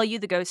they tell you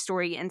the ghost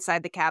story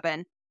inside the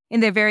cabin.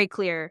 And they're very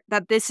clear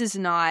that this is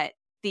not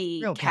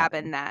the real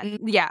cabin that,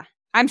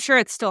 I'm sure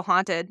it's still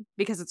haunted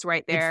because it's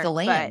right there. It's the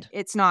land. But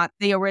it's not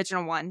the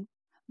original one.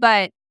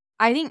 But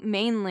I think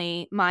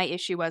mainly my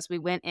issue was we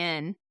went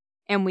in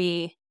and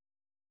we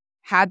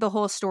had the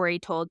whole story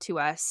told to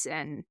us,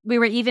 and we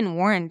were even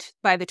warned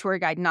by the tour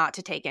guide not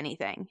to take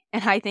anything.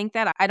 And I think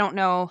that I don't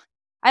know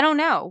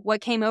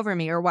what came over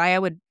me or why I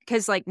would,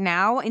 because like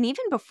now, and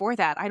even before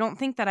that, I don't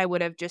think that I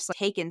would have just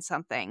taken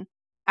something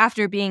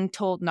after being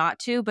told not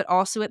to, but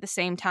also at the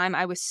same time,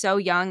 I was so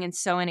young and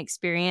so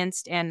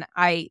inexperienced and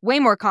way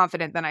more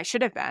confident than I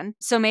should have been.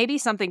 So maybe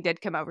something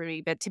did come over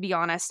me, but to be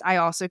honest, I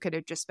also could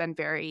have just been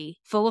very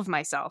full of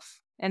myself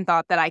and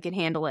thought that I could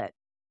handle it.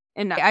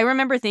 And I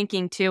remember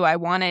thinking too, I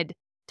wanted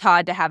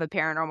Todd to have a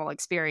paranormal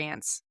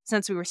experience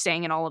since we were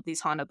staying in all of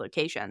these haunted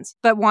locations.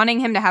 But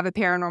wanting him to have a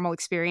paranormal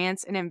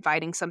experience and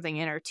inviting something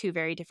in are two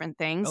very different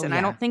things.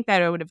 I don't think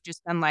that it would have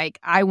just been like,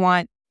 I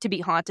want to be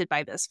haunted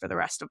by this for the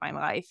rest of my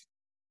life,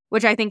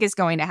 which I think is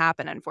going to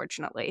happen,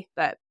 unfortunately.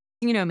 But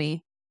you know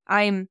me,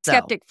 I'm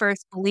skeptic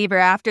first, believer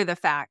after the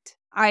fact.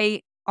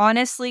 I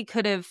honestly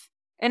could have,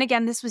 and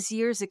again, this was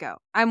years ago.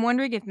 I'm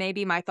wondering if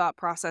maybe my thought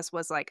process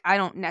was like, I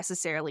don't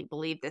necessarily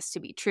believe this to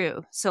be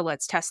true, so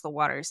let's test the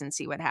waters and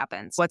see what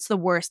happens. What's the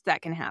worst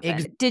that can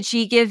happen? Did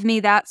she give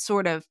me that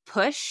sort of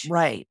push?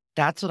 Right.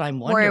 That's what I'm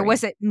wondering. Or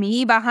was it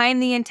me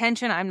behind the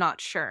intention? I'm not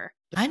sure.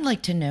 I'd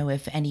like to know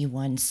if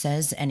anyone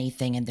says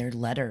anything in their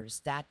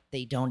letters that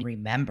they don't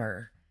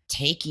remember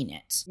taking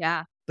it.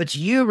 Yeah. But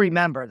you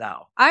remember,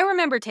 though. I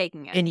remember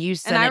taking it. And you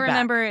sent it back. And I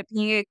remember it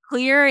being a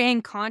clear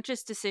and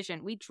conscious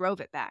decision. We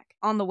drove it back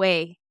on the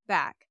way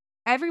back.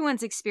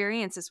 everyone's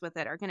experiences with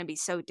it are going to be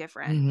so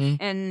different. Mhm.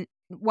 And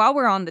while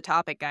we're on the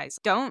topic, guys,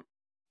 don't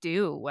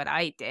do what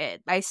I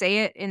did. I say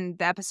it in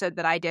the episode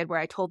that I did where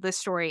I told this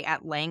story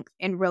at length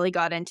and really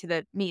got into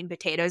the meat and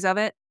potatoes of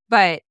it.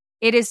 But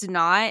it is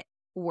not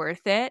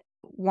worth it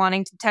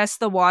wanting to test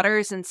the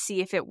waters and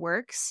see if it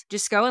works.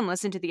 Just go and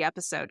listen to the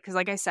episode. Because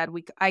like I said,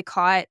 I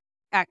caught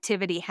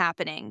activity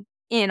happening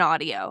in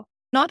audio.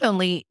 Not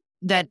only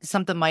that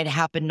something might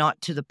happen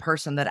not to the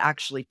person that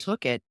actually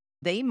took it,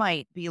 they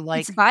might be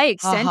like, It's by ha,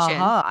 extension.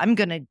 ha, ha, I'm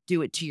going to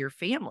do it to your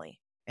family.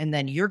 And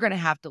then you're going to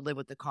have to live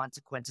with the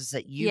consequences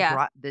that you Yeah.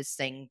 brought this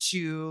thing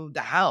to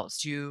the house,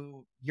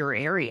 to your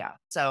area.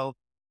 So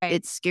Right.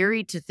 it's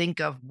scary to think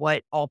of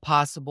what all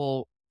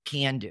possible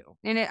can do.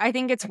 And I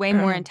think it's way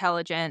more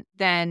intelligent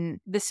than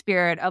the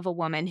spirit of a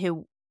woman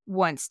who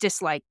once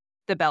disliked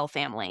the Bell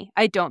family.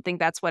 I don't think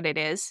that's what it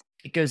is.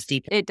 It goes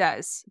deep. It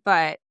does.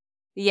 But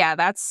yeah,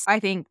 that's, I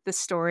think, the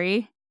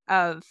story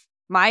of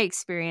my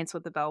experience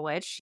with the Bell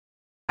Witch.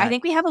 I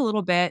think we have a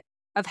little bit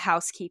of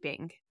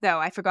housekeeping, though.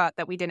 I forgot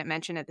that we didn't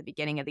mention at the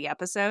beginning of the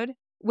episode,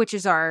 which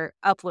is our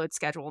upload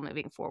schedule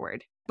moving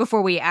forward.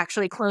 Before we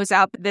actually close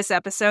out this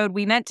episode,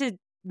 we meant to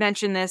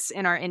mention this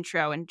in our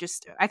intro, and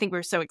just, I think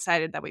we're so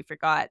excited that we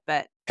forgot.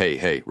 But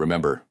Hey,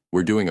 remember,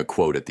 we're doing a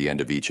quote at the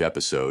end of each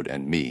episode,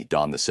 and me,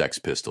 Don the Sex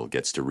Pistol,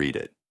 gets to read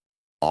it.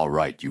 All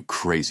right, you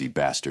crazy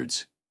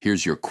bastards.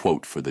 Here's your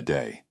quote for the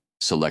day,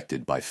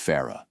 selected by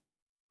Farah.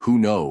 Who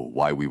know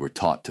why we were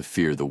taught to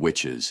fear the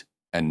witches,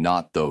 and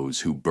not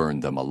those who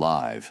burned them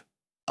alive?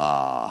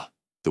 Ah,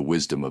 the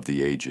wisdom of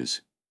the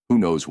ages. Who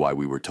knows why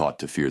we were taught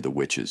to fear the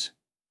witches?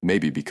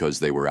 Maybe because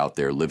they were out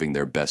there living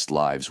their best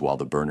lives while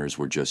the burners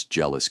were just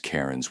jealous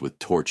Karens with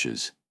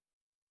torches.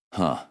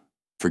 Huh.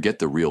 Forget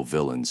the real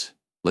villains.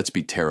 Let's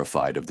be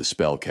terrified of the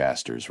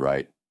spellcasters,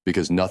 right?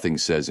 Because nothing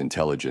says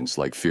intelligence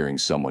like fearing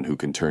someone who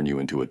can turn you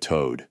into a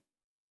toad.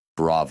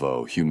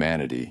 Bravo,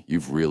 humanity,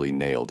 you've really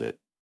nailed it.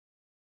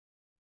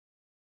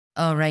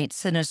 All right,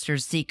 Sinister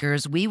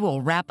Seekers, we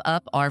will wrap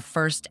up our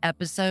first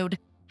episode.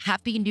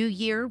 Happy New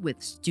Year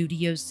with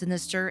Studio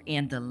Sinister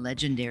and the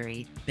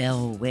legendary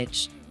Bell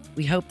Witch.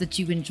 We hope that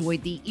you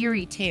enjoyed the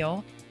eerie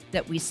tale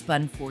that we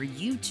spun for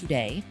you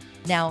today.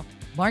 Now,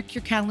 mark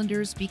your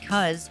calendars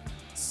because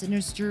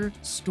Sinister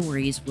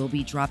stories will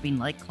be dropping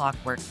like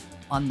clockwork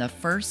on the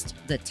 1st,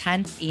 the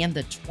 10th, and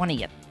the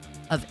 20th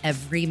of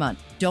every month.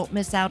 Don't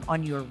miss out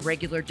on your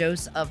regular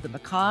dose of the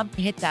macabre.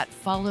 Hit that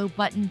follow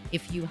button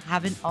if you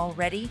haven't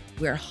already.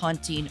 We're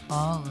haunting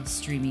all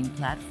streaming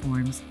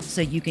platforms,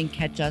 so you can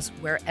catch us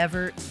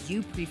wherever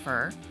you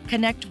prefer.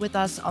 Connect with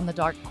us on the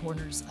dark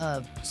corners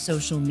of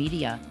social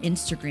media,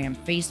 Instagram,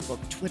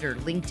 Facebook, Twitter,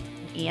 LinkedIn,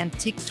 and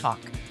TikTok.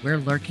 We're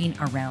lurking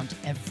around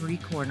every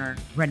corner,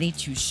 ready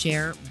to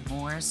share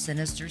more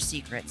sinister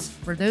secrets.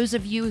 For those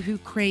of you who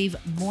crave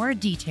more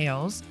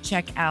details,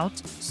 check out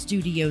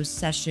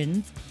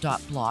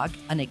studiosessions.blog,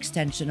 an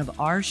extension of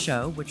our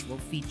show, which will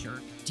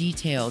feature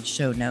detailed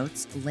show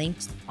notes,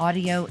 links,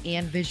 audio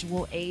and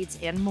visual aids,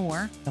 and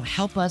more. So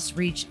help us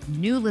reach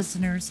new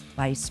listeners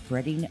by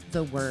spreading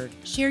the word.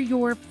 Share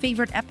your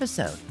favorite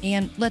episode,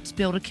 and let's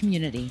build a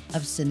community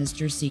of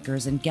Sinister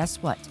Seekers. And guess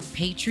what?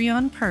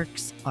 Patreon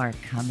perks are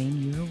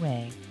coming your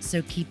way.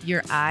 So keep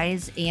your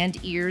eyes and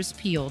ears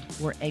peeled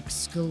for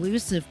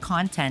exclusive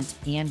content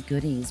and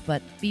goodies.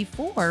 But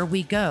before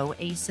we go,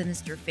 a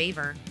sinister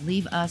favor,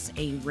 leave us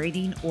a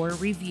rating or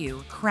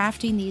review.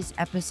 Crafting these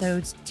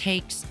episodes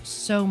takes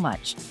so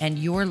much, and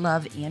your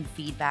love and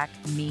feedback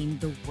mean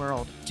the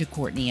world to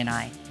Courtney and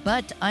I.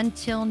 But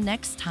until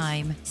next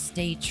time,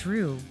 stay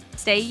true.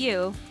 stay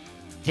you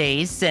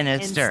Stay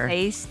sinister. and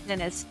stay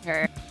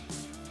sinister.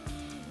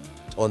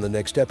 On the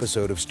next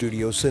episode of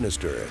Studio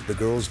Sinister, the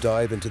girls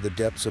dive into the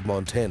depths of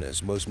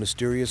Montana's most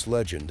mysterious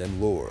legend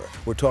and lore.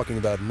 We're talking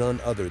about none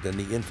other than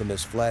the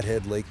infamous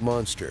Flathead Lake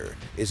Monster.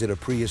 Is it a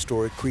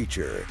prehistoric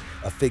creature,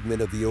 a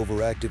figment of the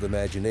overactive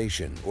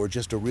imagination, or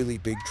just a really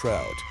big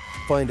trout?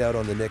 Find out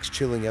on the next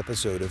chilling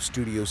episode of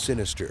Studio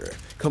Sinister,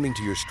 coming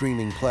to your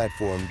streaming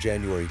platform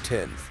January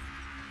 10th.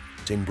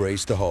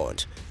 Embrace the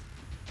haunt.